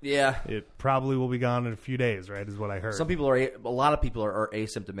out. Yeah. It probably will be gone in a few days, right, is what I heard. A lot of people are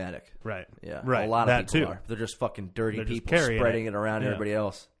asymptomatic. Right. Yeah. Right. A lot of people too. are. They're just fucking dirty people spreading it around everybody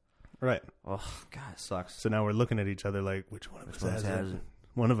else. Right. Oh, God, it sucks. So now we're looking at each other like, which one of us has it?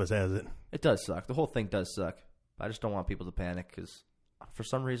 One of us has it. It does suck. The whole thing does suck. I just don't want people to panic because for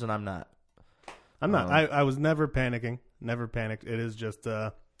some reason I'm not. I'm not. I was never panicking. Never panicked. It is just,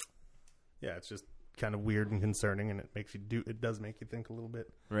 it's just kind of weird and concerning, and it does make you think a little bit.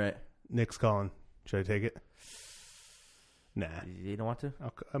 Right. Nick's calling. Should I take it? Nah. You don't want to?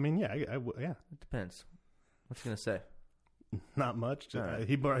 Yeah. Yeah. It depends. What's he gonna say? Not much. Right.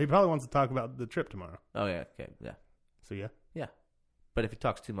 He probably wants to talk about the trip tomorrow. Oh yeah. Okay. Yeah. So yeah. Yeah. But if he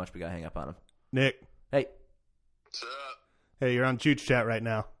talks too much, we gotta hang up on him. Nick. Hey. What's up? Hey, you're on Chooch Chat right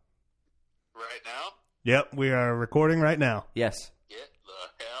now. Right now? Yep, we are recording right now. Yes. Get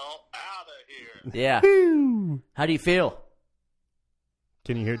the hell out of here. Yeah. How do you feel?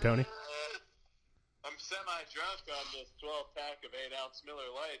 Can you hear Tony? I'm semi-drunk on this 12-pack of 8-ounce Miller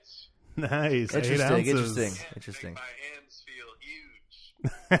Lights. Nice. Interesting. They make my hands feel huge.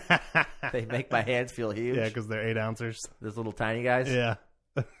 They make my hands feel huge? Yeah, because they're 8-ouncers. Those little tiny guys? Yeah.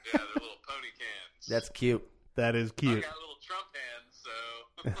 Yeah, they're little pony cans. That's cute. That is cute. I got little Trump hands, so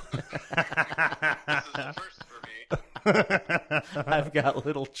this is the first for me. I've got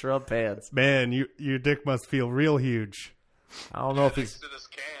little Trump hands. Man, your dick must feel real huge. I don't know if next to this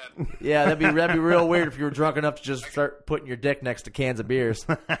can. Yeah, that'd be real weird if you were drunk enough to just start putting your dick next to cans of beers.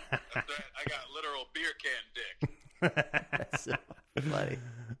 That's right. I got literal beer can dick. That's so funny.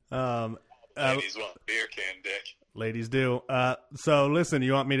 Ladies want beer can dick. Ladies do. So listen,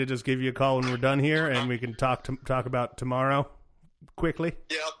 you want me to just give you a call when we're done here, and we can talk about tomorrow quickly?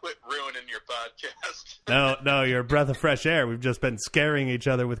 Yeah, I'll quit ruining your podcast. No, you're a breath of fresh air. We've just been scaring each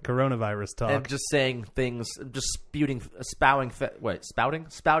other with coronavirus talk. And just saying things, just spouting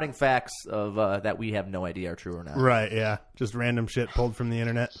facts of that we have no idea are true or not. Right, yeah. Just random shit pulled from the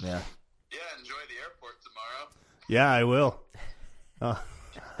internet. Yeah. Yeah, enjoy the airport tomorrow. Yeah, I will.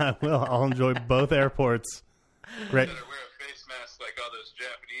 I will. I'll enjoy both airports. Great. You better wear a face mask like all those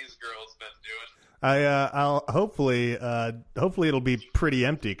Japanese girls been doing. I'll hopefully it'll be pretty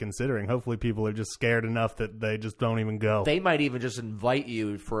empty, considering hopefully people are just scared enough that they just don't even go. They might even just invite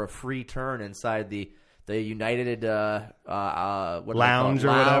you for a free turn inside the United lounge or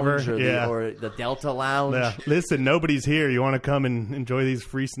whatever, or the Delta Lounge. Yeah. Listen, nobody's here. You want to come and enjoy these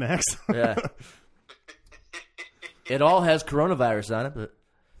free snacks? Yeah. It all has coronavirus on it,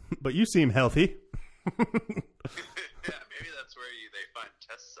 but you seem healthy. Yeah, maybe that's where they find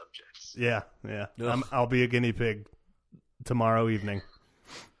test subjects. Yeah. I'll be a guinea pig tomorrow evening.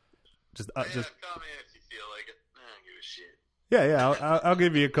 Just call me if you feel like it. I don't give a shit. Yeah. I'll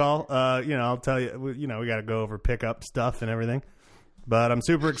give you a call. I'll tell you. We got to go over pickup stuff and everything. But I'm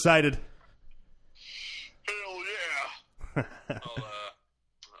super excited. Hell yeah! I'm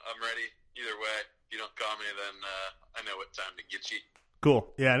ready. Either way, if you don't call me, then I know what time to get you.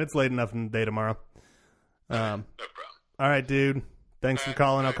 Cool. Yeah, and it's late enough in the day tomorrow. No problem. All right, dude. Thanks for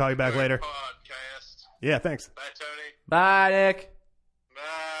calling. I'll call you back later. Podcast. Yeah, thanks. Bye, Tony. Bye, Nick.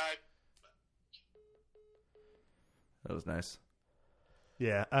 Bye. That was nice.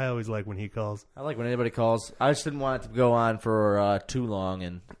 Yeah, I always like when he calls. I like when anybody calls. I just didn't want it to go on for too long,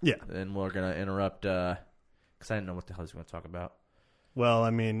 and we're gonna interrupt because I didn't know what the hell he's going to talk about. Well, I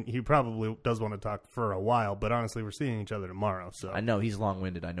mean, he probably does want to talk for a while, but honestly, we're seeing each other tomorrow. So I know he's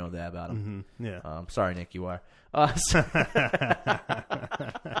long-winded. I know that about him. Mm-hmm. Yeah. Sorry, Nick, you are.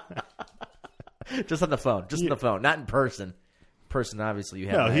 Just on the phone. Just on the phone. Not in person. Person, obviously, you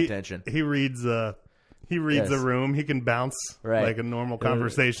have my attention. He reads the room. He can bounce like a normal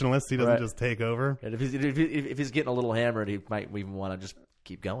conversationalist. He doesn't just take over. And if he's getting a little hammered, he might even want to just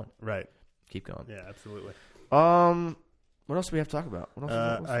keep going. Right. Keep going. Yeah, absolutely. What else do we have to talk about? What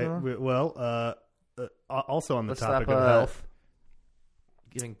else also on the topic of health,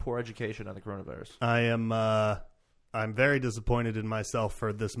 giving poor education on the coronavirus. I'm very disappointed in myself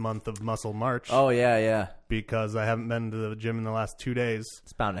for this month of Muscle March. Oh yeah, because I haven't been to the gym in the last 2 days.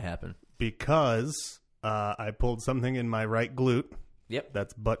 It's bound to happen because I pulled something in my right glute. Yep,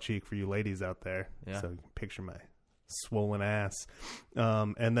 that's butt cheek for you ladies out there. Yeah, so you can picture my swollen ass.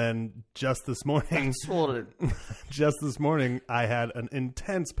 And then just this morning, I had an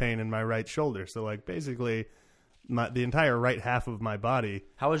intense pain in my right shoulder. So like basically, the entire right half of my body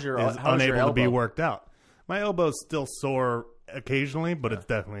is unable to be worked out. My elbow's still sore occasionally, but it's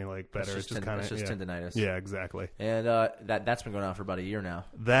definitely like better. It's just tendonitis. Yeah, exactly. And that's been going on for about a year now.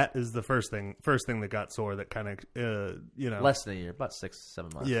 That is the first thing that got sore. That kind of less than a year, about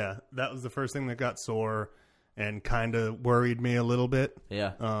 6-7 months. Yeah, that was the first thing that got sore. And kind of worried me a little bit.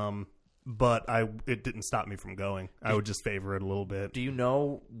 Yeah. But it didn't stop me from going. I would just favor it a little bit. Do you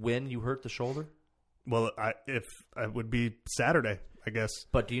know when you hurt the shoulder? Well, it would be Saturday, I guess.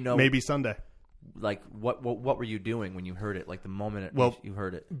 But do you know maybe Sunday? Like what were you doing when you heard it? Like the moment you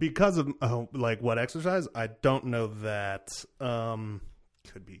heard it? Because of like what exercise? I don't know that.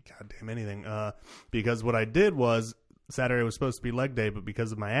 Could be goddamn anything. Because what I did was Saturday was supposed to be leg day, but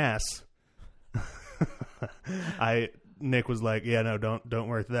because of my ass. Nick was like, yeah, no, don't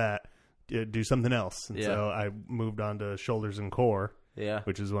work that. Do something else. And so I moved on to shoulders and core. Yeah.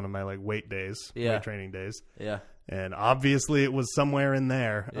 Which is one of my like weight days. Yeah. Weight training days. Yeah. And obviously it was somewhere in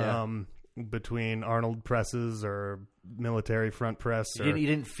there. Yeah. Between Arnold presses or military front press. You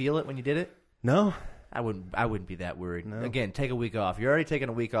didn't feel it when you did it? No. I wouldn't be that worried. No. Again, take a week off. You're already taking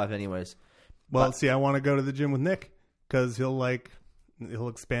a week off anyways. Well, see, I want to go to the gym with Nick because he'll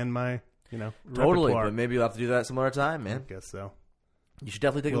expand my totally. repertoire. But maybe you'll have to do that some other time, man. I guess so. You should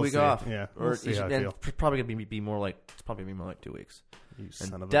definitely take a week off. Yeah, or see how I feel. It's probably gonna be more like 2 weeks. You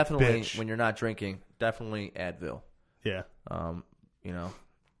son of a definitely bitch. When you're not drinking, definitely Advil. Yeah.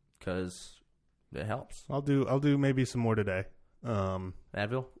 Because it helps. I'll do maybe some more today.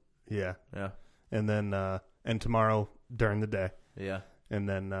 Advil. Yeah. Yeah. And then and tomorrow during the day. Yeah. And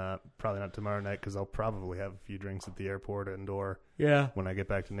then probably not tomorrow night because I'll probably have a few drinks at the airport and/or when I get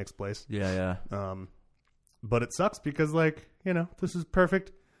back to Nick's place. Yeah. But it sucks because this is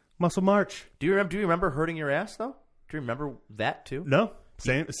perfect Muscle March. Do you remember hurting your ass though? Do you remember that too? No,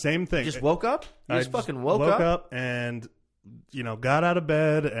 same thing. You just woke up. You just fucking woke up and got out of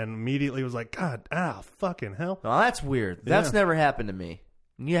bed and immediately was like, God, fucking hell. Oh, that's weird. That's never happened to me.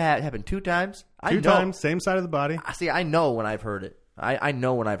 You had it happen 2 times. Two times, same side of the body. See, I know when I've heard it. I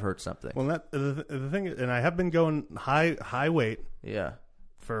know when I've heard something. Well, the thing, and I have been going high weight. Yeah.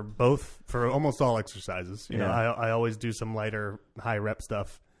 For almost all exercises. I always do some lighter high rep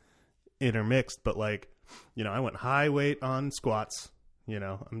stuff intermixed, but I went high weight on squats.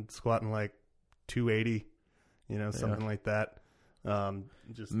 I'm squatting like 280, something like that.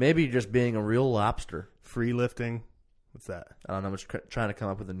 Maybe just being a real lobster. Free lifting. What's that? I don't know. I'm just trying to come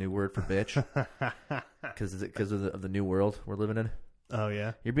up with a new word for bitch because of the new world we're living in. Oh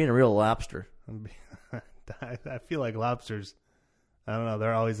yeah, you're being a real lobster. I feel like lobsters. I don't know.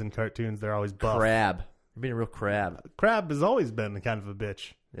 They're always in cartoons. They're always buff. Crab. You're being a real crab. Crab has always been kind of a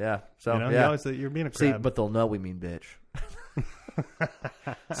bitch. Yeah. So you always say you're being a crab. See, but they'll know we mean bitch.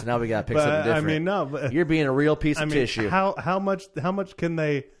 So now we got to pick something different. I mean, no. But, you're being a real piece of tissue. How much can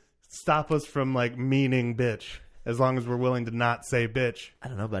they stop us from meaning bitch? As long as we're willing to not say bitch. I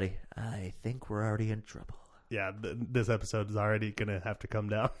don't know, buddy. I think we're already in trouble. Yeah, this episode is already going to have to come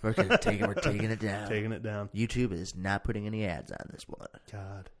down. We're taking it down. Taking it down. YouTube is not putting any ads on this one.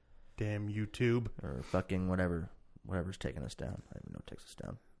 God damn YouTube. Or fucking whatever's taking us down. I don't even know what takes us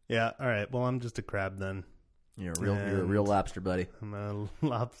down. Yeah, all right. Well, I'm just a crab then. You're a real lobster, buddy. I'm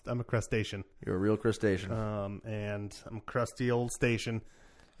a crustacean. You're a real crustacean. And I'm a crusty old station.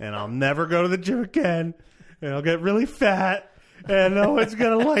 And I'll never go to the gym again. And I'll get really fat, and no one's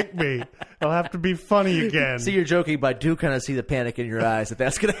going to like me. I'll have to be funny again. See, you're joking, but I do kind of see the panic in your eyes that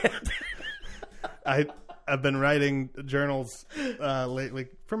that's going to happen. I've been writing journals lately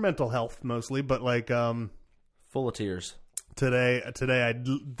for mental health mostly, but full of tears. Today I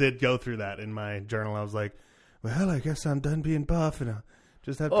did go through that in my journal. I was like, well, I guess I'm done being buff, and I'll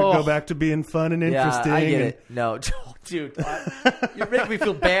just have to go back to being fun and interesting. Yeah, I get it. No, dude, you're making me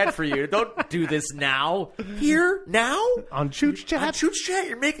feel bad for you. Don't do this now. Here, now? On Chooch Chat? On Chooch Chat,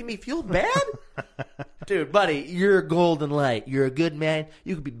 you're making me feel bad? Dude, buddy, you're golden light. You're a good man.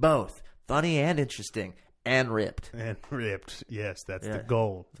 You can be both funny and interesting and ripped. And ripped. Yes, that's the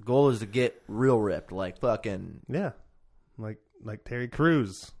goal. The goal is to get real ripped, like fucking... Yeah, like Terry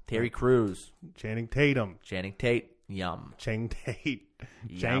Crews. Terry Crews. Channing Tatum. Channing Tate. Yum. Channing Tate.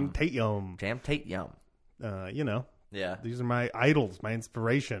 Yum. Channing Tatum. Jam Tate. Yum. You know. Yeah. These are my idols, my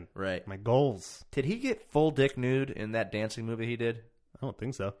inspiration. Right. My goals. Did he get full dick nude in that dancing movie he did? I don't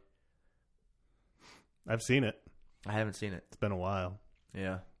think so. I've seen it. I haven't seen it. It's been a while.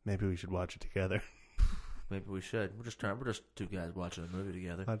 Yeah. Maybe we should watch it together. Maybe we should. We're just two guys watching a movie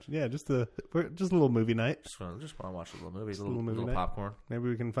together. Just a little movie night. Just want to watch a little movie. Just a little movie little night. Popcorn. Maybe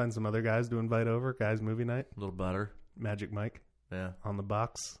we can find some other guys to invite over. Guys movie night. A little butter. Magic Mike. Yeah. On the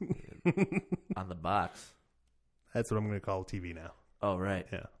box. On the box. That's what I'm going to call TV now. Oh, right.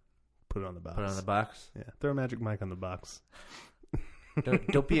 Yeah. Put it on the box. Put it on the box? Yeah. Throw Magic Mike on the box.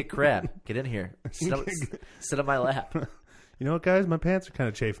 Don't be a crab. Get in here. Sit on my lap. You know what, guys? My pants are kind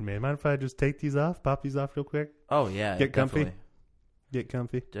of chafing me. Mind if I just take these off? Pop these off real quick? Oh, yeah. Get comfy? Definitely. Get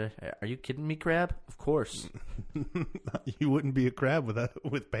comfy? Are you kidding me, crab? Of course. You wouldn't be a crab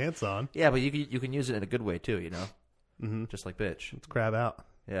with pants on. Yeah, but you can use it in a good way, too, you know? Mm-hmm. Just like bitch. It's crab out.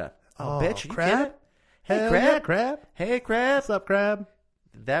 Yeah. Oh, bitch, you crab? get it? Hey, Hell crab. Yeah, crab. Hey, crab. What's up, crab?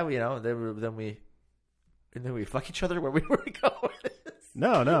 That, you know, then we fuck each other where we were going.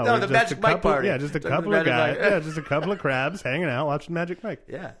 No, No, the Magic Mike party. Yeah, just a couple of guys. Yeah, just a couple of crabs hanging out watching Magic Mike.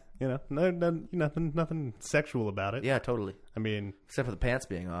 Yeah. You know, nothing sexual about it. Yeah, totally. I mean, except for the pants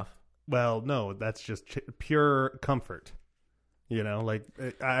being off. Well, no, that's just pure comfort. You know, like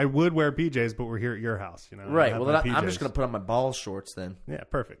I would wear PJs, but we're here at your house. You know, right. Well, then I'm just gonna put on my ball shorts then. Yeah,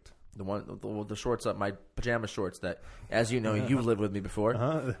 perfect. The shorts up, my pajama shorts that, as you know, you've lived with me before.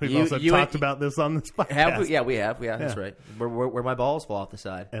 We've also talked about this on this podcast. Have we? Yeah, we have. Yeah, that's right. Where my balls fall off the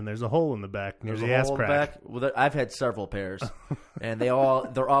side, and there's a hole in the back near the ass crack. Back. Well, I've had several pairs, and they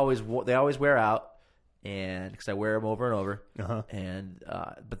always wear out, and because I wear them over and over, and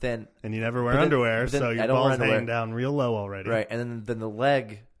but then you never wear underwear, so your balls hang down real low already, right? And then the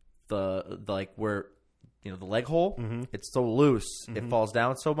leg, the like where. You know, the leg hole, it's so loose, it falls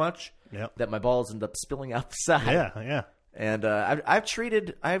down so much that my balls end up spilling out the side. Yeah. And I've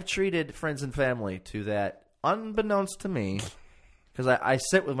treated friends and family to that, unbeknownst to me, because I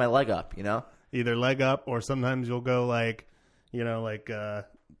sit with my leg up, you know? Either leg up, or sometimes you'll go like, you know, like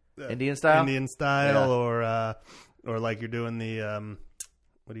Indian style? Yeah. Or like you're doing the,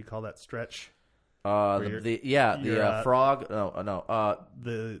 what do you call that stretch? Frog.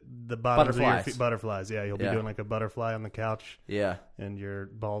 The bottoms of your feet, butterflies. Yeah, you'll be doing like a butterfly on the couch. Yeah, and your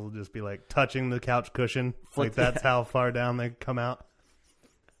balls will just be like touching the couch cushion. Like that's how far down they come out.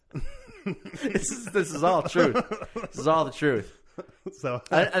 This is all truth. This is all the truth. So,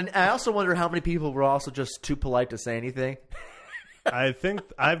 I also wonder how many people were also just too polite to say anything. I think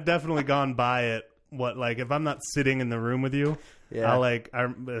I've definitely gone by it. Like if I'm not sitting in the room with you. Yeah. I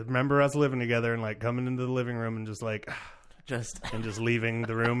remember us living together and like coming into the living room and just leaving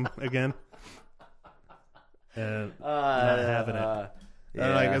the room again and not having it.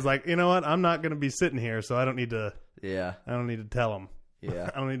 Yeah. It's like, you know what? I'm not going to be sitting here, so I don't need to. Yeah. I don't need to tell them. Yeah.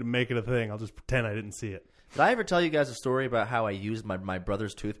 I don't need to make it a thing. I'll just pretend I didn't see it. Did I ever tell you guys a story about how I used my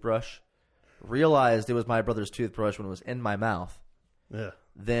brother's toothbrush? Realized it was my brother's toothbrush when it was in my mouth. Yeah.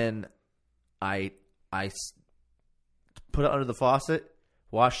 Then I put it under the faucet,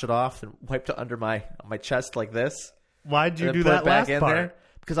 washed it off, and wiped it under my chest like this. Why'd you do that last part? There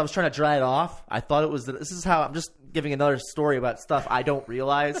because I was trying to dry it off. I thought it was. This is how I'm just giving another story about stuff I don't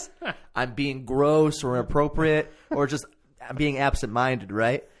realize. I'm being gross or inappropriate or just I'm being absent-minded,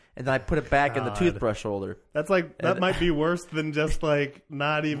 right? And then I put it back in the toothbrush holder. That's like that might be worse than just like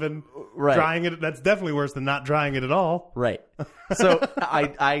not even drying it. That's definitely worse than not drying it at all. Right. So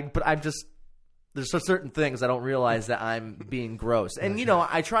but I'm just. There's certain things I don't realize that I'm being gross. And, you know,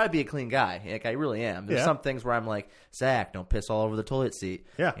 I try to be a clean guy. Like, I really am. There's some things where I'm like, Zach, don't piss all over the toilet seat.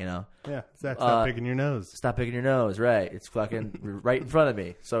 Yeah. You know? Yeah. Zach, stop picking your nose. Stop picking your nose, right. It's fucking right in front of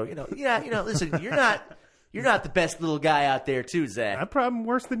me. So, you know, listen, you're not the best little guy out there, too, Zach. I'm probably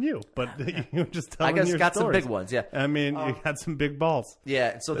worse than you, but you're just telling your got stories. some big ones, yeah. I mean, you got some big balls.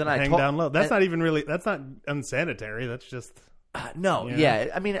 Yeah, so then hang down low. That's not unsanitary. That's just... no, yeah.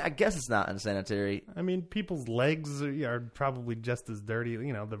 I mean, I guess it's not unsanitary. I mean, people's legs are probably just as dirty.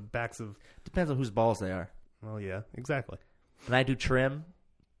 You know, the backs of... Depends on whose balls they are. Well, yeah, exactly. And I do trim,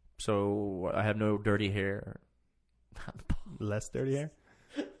 so I have no dirty hair. Less dirty hair?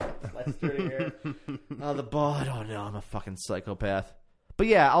 Less dirty hair. The bald. Oh, no, I'm a fucking psychopath. But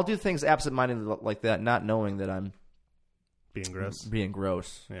yeah, I'll do things absent-mindedly like that, not knowing that I'm being gross. Being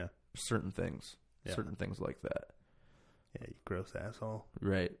gross. Yeah. Certain things. Yeah. Certain things like that. Yeah, you gross asshole.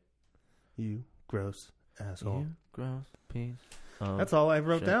 Right. You gross asshole. You gross piece. That's all I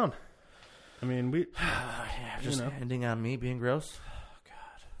wrote down. I mean, we... just ending on me being gross. Oh,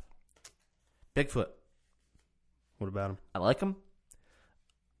 God. Bigfoot. What about him? I like him.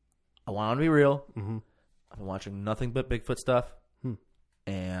 I want him to be real. Mm-hmm. I've been watching nothing but Bigfoot stuff.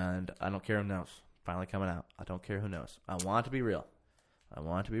 And I don't care who knows. Finally coming out. I don't care who knows. I want it to be real. Been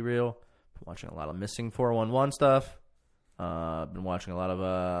watching a lot of Missing 411 stuff. Been watching a lot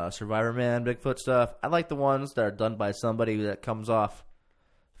of Survivor Man, Bigfoot stuff. I like the ones that are done by somebody that comes off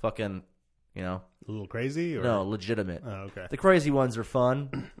fucking, a little crazy? Or? No, legitimate. Oh, okay. The crazy ones are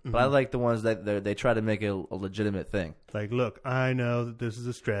fun, but I like the ones that they try to make it a legitimate thing. Like, look, I know that this is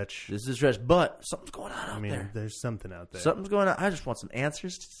a stretch. But something's going on out there. There's something out there. Something's going on. I just want some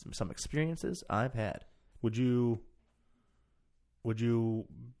answers to some experiences I've had. Would you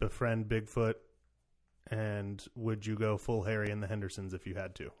befriend Bigfoot, and would you go full Harry and the Hendersons if you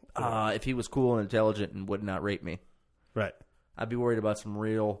had to? If he was cool and intelligent and would not rape me. Right. I'd be worried about some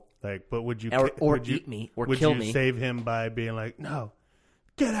real... Like, but would you... eat me or kill me. Would you save him by being like, no,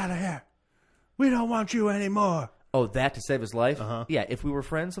 get out of here. We don't want you anymore. Oh, that to save his life? Uh-huh. Yeah, if we were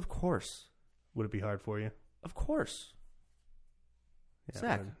friends, of course. Would it be hard for you? Of course. Yeah,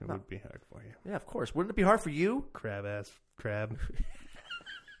 Zach. It would be hard for you. Yeah, of course. Wouldn't it be hard for you? Crab.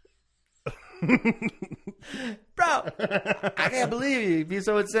 Bro, I can't believe you'd be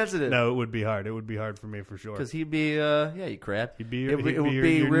so insensitive. No, it would be hard. It would be hard for me for sure. Because he'd be, you crab. He'd be your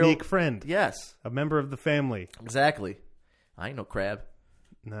unique friend. Yes. A member of the family. Exactly. I ain't no crab.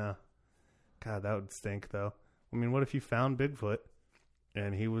 No. God, that would stink, though. I mean, what if you found Bigfoot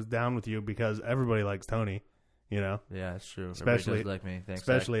and he was down with you because everybody likes Tony, Yeah, that's true. Especially, everybody does like me. Thanks,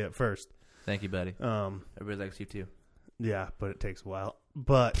 especially at first. Thank you, buddy. Everybody likes you, too. Yeah, but it takes a while.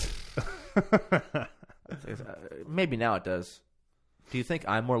 But... Maybe now it does. Do you think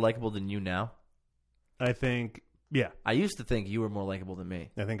I'm more likable than you now? I think, yeah. I used to think you were more likable than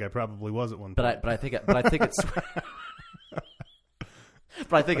me. I think I probably was at one point. But I think it's... But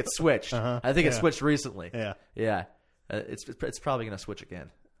I think it switched. Uh-huh. I think it switched recently. Yeah. Yeah. It's probably going to switch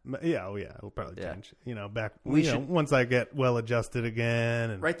again. Yeah, it'll probably change. Back should, once I get well adjusted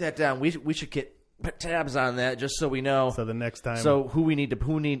again. And write that down. We should put tabs on that just so we know. So the next time. So we need to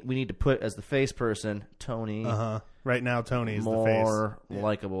put as the face person, Tony. Right now, Tony's the face. More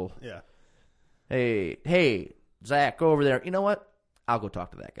likable. Yeah. Hey, Zach, go over there. You know what? I'll go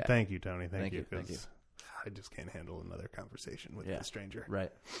talk to that guy. Thank you, Tony. Thank you. Thank you. I just can't handle another conversation with a stranger.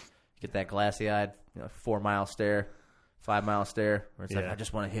 Right. Get that glassy-eyed, 4-mile stare, 5-mile stare, where it's like, I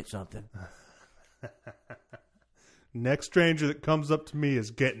just want to hit something. Next stranger that comes up to me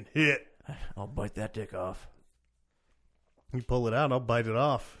is getting hit. I'll bite that dick off. You pull it out, I'll bite it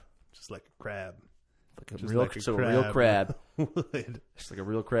off. Just like a crab. Like a real crab. Would. Just like a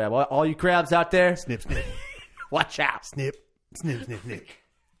real crab. All you crabs out there, snip, snip. Watch out. Snip, snip, snip, snip.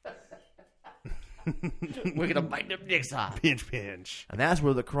 We're going to bite them dicks off. Pinch. And that's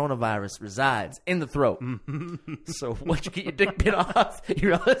where the coronavirus resides, in the throat. So once you get your dick bit off,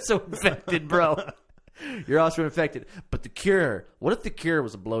 you're also infected, bro. You're also infected. But the cure, what if the cure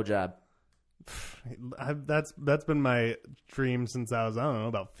was a blowjob? That's been my dream since I was, I don't know,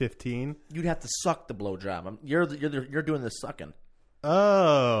 about 15. You'd have to suck the blowjob. You're doing the sucking.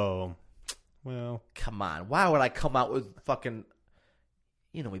 Oh. Well. Come on. Why would I come out with fucking...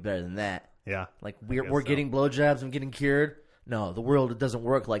 You know me better than that. Yeah. Like, we're getting blowjobs and getting cured? No, the world doesn't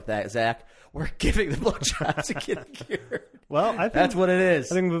work like that, Zach. We're giving the blowjobs and getting cured. Well, I think that's what it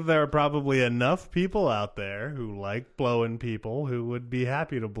is. I think that there are probably enough people out there who like blowing people who would be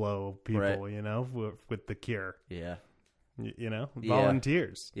happy to blow people, right. With the cure. Yeah.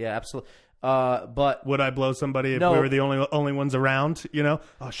 Volunteers. Yeah, absolutely. But would I blow somebody if we were the only ones around?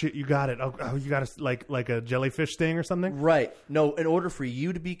 Oh shit, you got it. Oh, you got it like a jellyfish sting or something. Right. No, in order for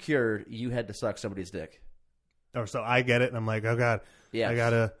you to be cured, you had to suck somebody's dick. Oh, so I get it, and I'm like, oh god, yeah, I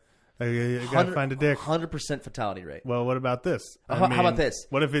gotta find a dick. 100% fatality rate. Well, what about this? How about this?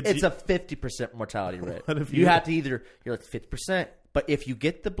 What if it's a 50% mortality rate? What if you have to you're like 50%, but if you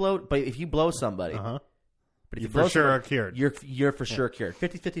get if you blow somebody. But if you for sure are cured. You're for sure cured.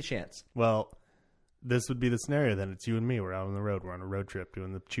 50-50 chance. Well, this would be the scenario then. It's you and me. We're out on the road. We're on a road trip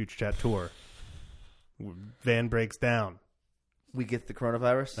doing the Chooch Chat tour. Van breaks down. We get the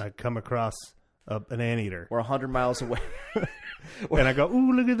coronavirus. I come across an anteater. We're 100 miles away. And I go,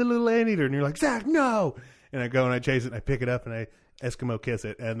 ooh, look at the little anteater. And you're like, Zach, no. and I go and I chase it, and I pick it up, and I Eskimo kiss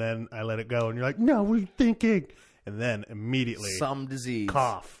it, and then I let it go, and you're like, no, what are you thinking? And then immediately, some disease,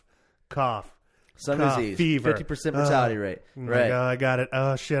 cough, some cough, disease, fever, 50% mortality rate. Right? Like, oh, I got it.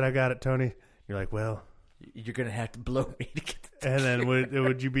 Oh shit, I got it, Tony. You're like, well, you're gonna have to blow me to get. And then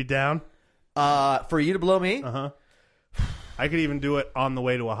would you be down? For you to blow me? Uh huh. I could even do it on the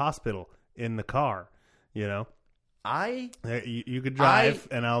way to a hospital in the car. You know, you could drive,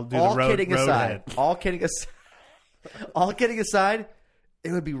 and I'll do the road head. All kidding aside,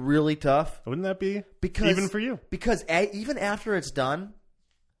 it would be really tough. Wouldn't that be? Because even for you, because even after it's done,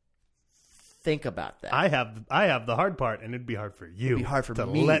 think about that. I have the hard part, and it'd be hard for you. It'd be hard for to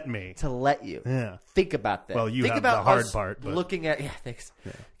me let me to let you. Yeah. Think about that. Well, you think have about the hard us part. But... looking at thanks.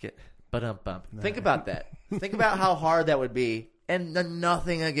 Yeah. Bump. Think about that. Think about how hard that would be. And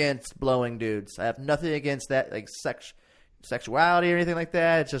nothing against blowing dudes. I have nothing against that, like sexuality or anything like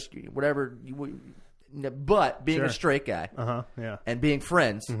that. It's just whatever. But being a straight guy, yeah, and being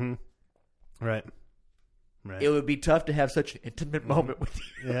friends, right. It would be tough to have such an intimate moment with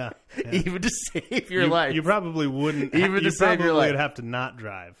you. Yeah. Even to save your life. You probably wouldn't. Even to save your life, you'd have to not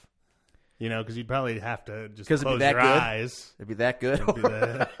drive. You know, because you'd probably have to just close it'd be that your good? eyes. It'd be that good.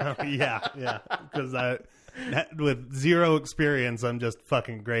 Yeah. Because with zero experience, I'm just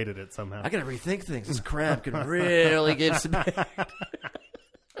fucking great at it somehow. I gotta rethink things. This crab could really get some.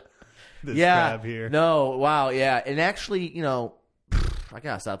 This crab here. No. Wow. Yeah. And actually, you know, I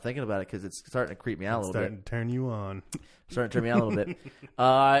gotta stop thinking about it because it's starting to creep me out a little bit. Starting to turn you on. Starting to turn me out a little bit.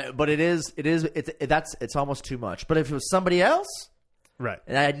 But it's almost too much. But if it was somebody else, right,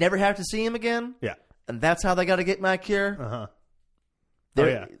 and I'd never have to see him again, yeah, and that's how they got to get my cure. Oh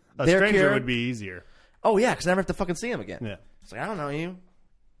yeah, a stranger would be easier. Oh yeah, because I never have to fucking see him again. Yeah, it's like I don't know you.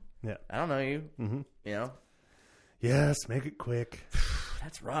 Yeah, I don't know you. Mm-hmm. You know. Yes, make it quick.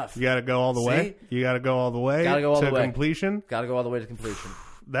 That's rough. You got to go all the way. You got to go all the way. Got to go all the way to completion. Got to go all the way to completion.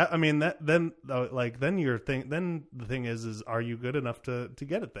 Then the thing is are you good enough to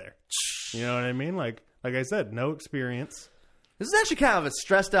get it there? You know what I mean? Like I said, no experience. This is actually kind of a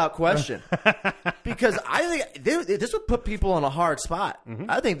stressed out question because I think this would put people on a hard spot. Mm-hmm.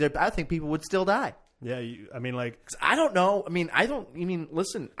 I think people would still die. Yeah, I don't know.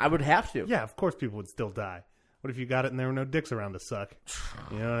 Listen, I would have to. Yeah, of course people would still die. What if you got it and there were no dicks around to suck?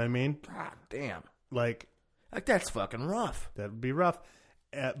 You know what I mean? God damn. Like that's fucking rough. That would be rough.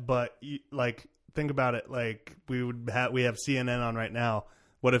 But think about it. Like we have CNN on right now.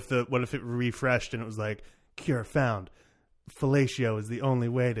 What if it refreshed and it was like cure found? Fellatio is the only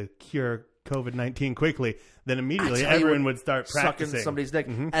way to cure COVID-19 quickly. Then immediately everyone would start practicing sucking somebody's dick.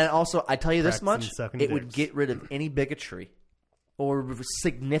 Mm-hmm. And also, I tell you this much: it would dicks. get rid of any bigotry, or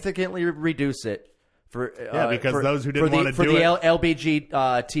significantly reduce it. Because those who didn't want to do it for the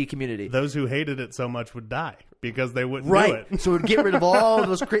LGBT community, those who hated it so much would die because they wouldn't do it. So it would get rid of all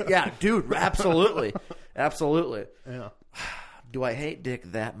those. Yeah, dude, absolutely. Yeah. Do I hate dick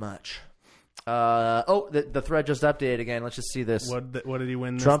that much? The thread just updated again. Let's just see this. What did he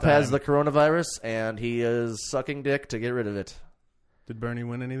win? Trump this time? has the coronavirus, and he is sucking dick to get rid of it. Did Bernie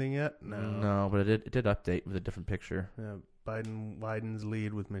win anything yet? No, but it did update with a different picture. Yeah, Biden's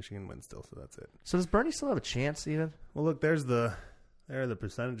lead with Michigan wins still, so that's it. So does Bernie still have a chance even? Well, look, there are the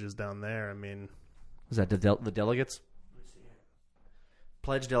percentages down there. I mean, is that the delegates? Let's see here.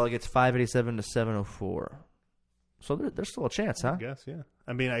 Pledged delegates 587 to 704. So there's still a chance, huh? I guess, yeah.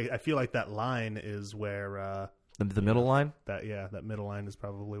 I mean, I feel like that line is where the middle line. That middle line is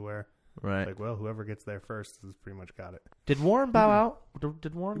probably where. Right. Like, well, whoever gets there first has pretty much got it. Did Warren bow out?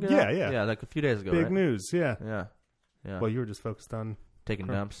 Did Warren get out? Yeah. Yeah, like a few days ago, Big right? news, yeah. Yeah. Well, you were just focused on taking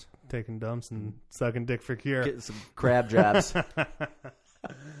dumps and sucking dick for cure. Getting some crab jobs.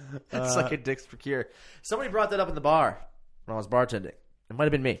 Sucking dicks for cure. Somebody brought that up in the bar when I was bartending. It might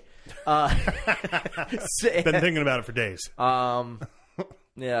have been me. Been thinking about it for days.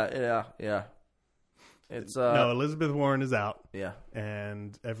 Yeah. It's no, Elizabeth Warren is out. Yeah.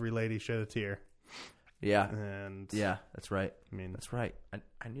 And every lady shed a tear. Yeah. And yeah, that's right. I mean, that's right.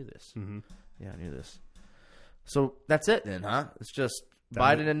 I knew this. Mm-hmm. Yeah, I knew this. So that's it then, huh? It's just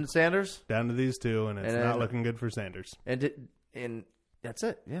Biden and Sanders down to these two, and it's not looking good for Sanders. And that's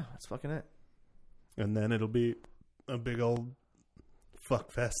it. Yeah, that's fucking it. And then it'll be a big old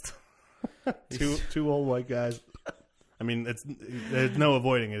fuck fest. two old white guys. I mean, there's no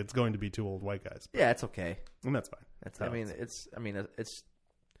avoiding it. It's going to be two old white guys. Yeah, it's okay, and that's fine. It's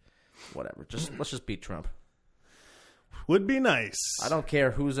whatever. Let's just beat Trump. Would be nice. I don't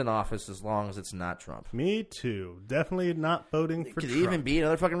care who's in office as long as it's not Trump. Me too. Definitely not voting for Trump. Could even be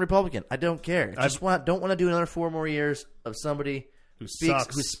another fucking Republican. I don't care. Don't want to do another 4 more years of somebody who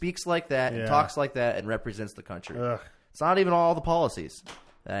sucks. Who speaks like that and talks like that and represents the country. Ugh. It's not even all the policies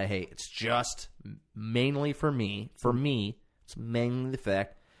that I hate. It's just mainly for me. For me, it's mainly the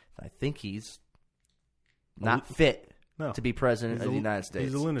fact that I think he's not fit to be president of the United States.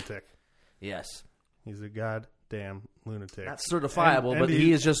 He's a lunatic. Yes. He's a goddamn lunatic. Not certifiable, but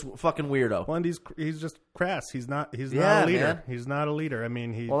he is just fucking weirdo. Well, and he's just crass. He's not a leader. Man. He's not a leader. I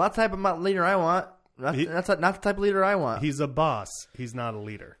mean, well, that type of leader I want. Not the type of leader I want. He's a boss. He's not a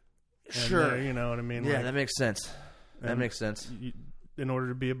leader. Sure. You know what I mean? Yeah, like, that makes sense. That makes sense. In order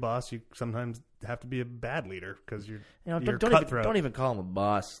to be a boss, you sometimes have to be a bad leader because you're cutthroat. Don't even call him a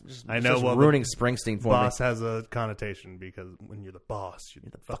boss. I know. Just ruining Springsteen for boss me. has a connotation because when you're the boss, you're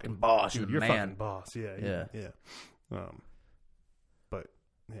the fucking boss. You're the man. fucking boss. Yeah. But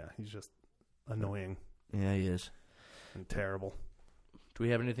yeah, he's just annoying. Yeah, he is. And terrible. Do we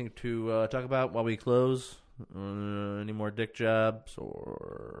have anything to talk about while we close? Any more dick jobs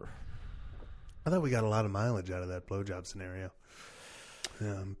or? I thought we got a lot of mileage out of that blowjob scenario.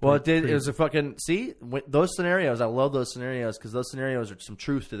 Well, it did. It was a fucking those scenarios. I love those scenarios because those scenarios are some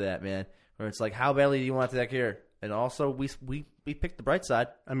truth to that, man. Where it's like, how badly do you want that care? And also, we picked the bright side.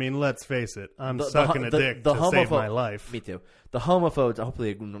 I mean, let's face it. I'm sucking a dick to save my life. Me too. The homophobes,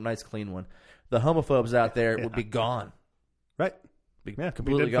 hopefully a nice clean one. The homophobes out there would be gone. Right.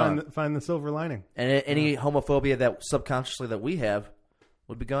 Completely gone. Find the silver lining. And any homophobia that subconsciously that we have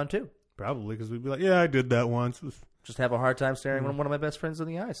would be gone too. Probably because we'd be like, yeah, I did that once. Just have a hard time staring one of my best friends in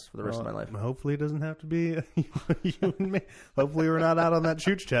the eyes for the rest of my life. Hopefully it doesn't have to be you and me. Hopefully we're not out on that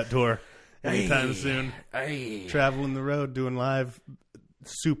Chooch Chat tour anytime soon. Traveling the road, doing live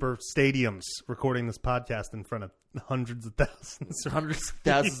super stadiums, recording this podcast in front of hundreds of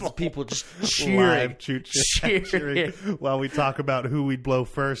thousands of people just cheering. Cheering while we talk about who we'd blow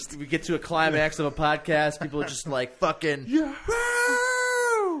first. We get to a climax of a podcast, people are just like fucking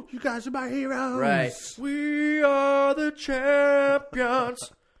you guys are my heroes. Right. We are the champions.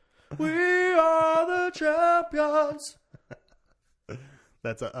 We are the champions.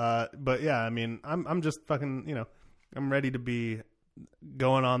 That's but yeah, I mean, I'm just fucking, I'm ready to be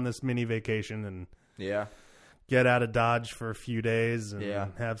going on this mini vacation and get out of Dodge for a few days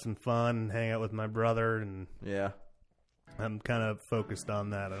and have some fun and hang out with my brother and I'm kind of focused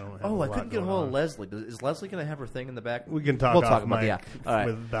on that. I couldn't get a hold of Leslie. Is Leslie going to have her thing in the back? We can talk off mic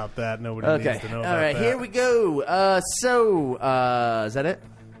about that. Nobody needs to know about that. All right, here we go. Is that it?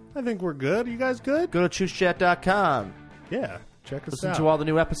 I think we're good. Are you guys good? Go to ChoochChat.com. Yeah, check us out. Listen to all the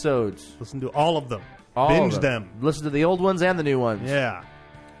new episodes. Listen to all of them. Binge them. Listen to the old ones and the new ones. Yeah.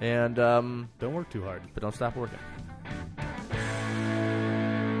 And don't work too hard. But don't stop working.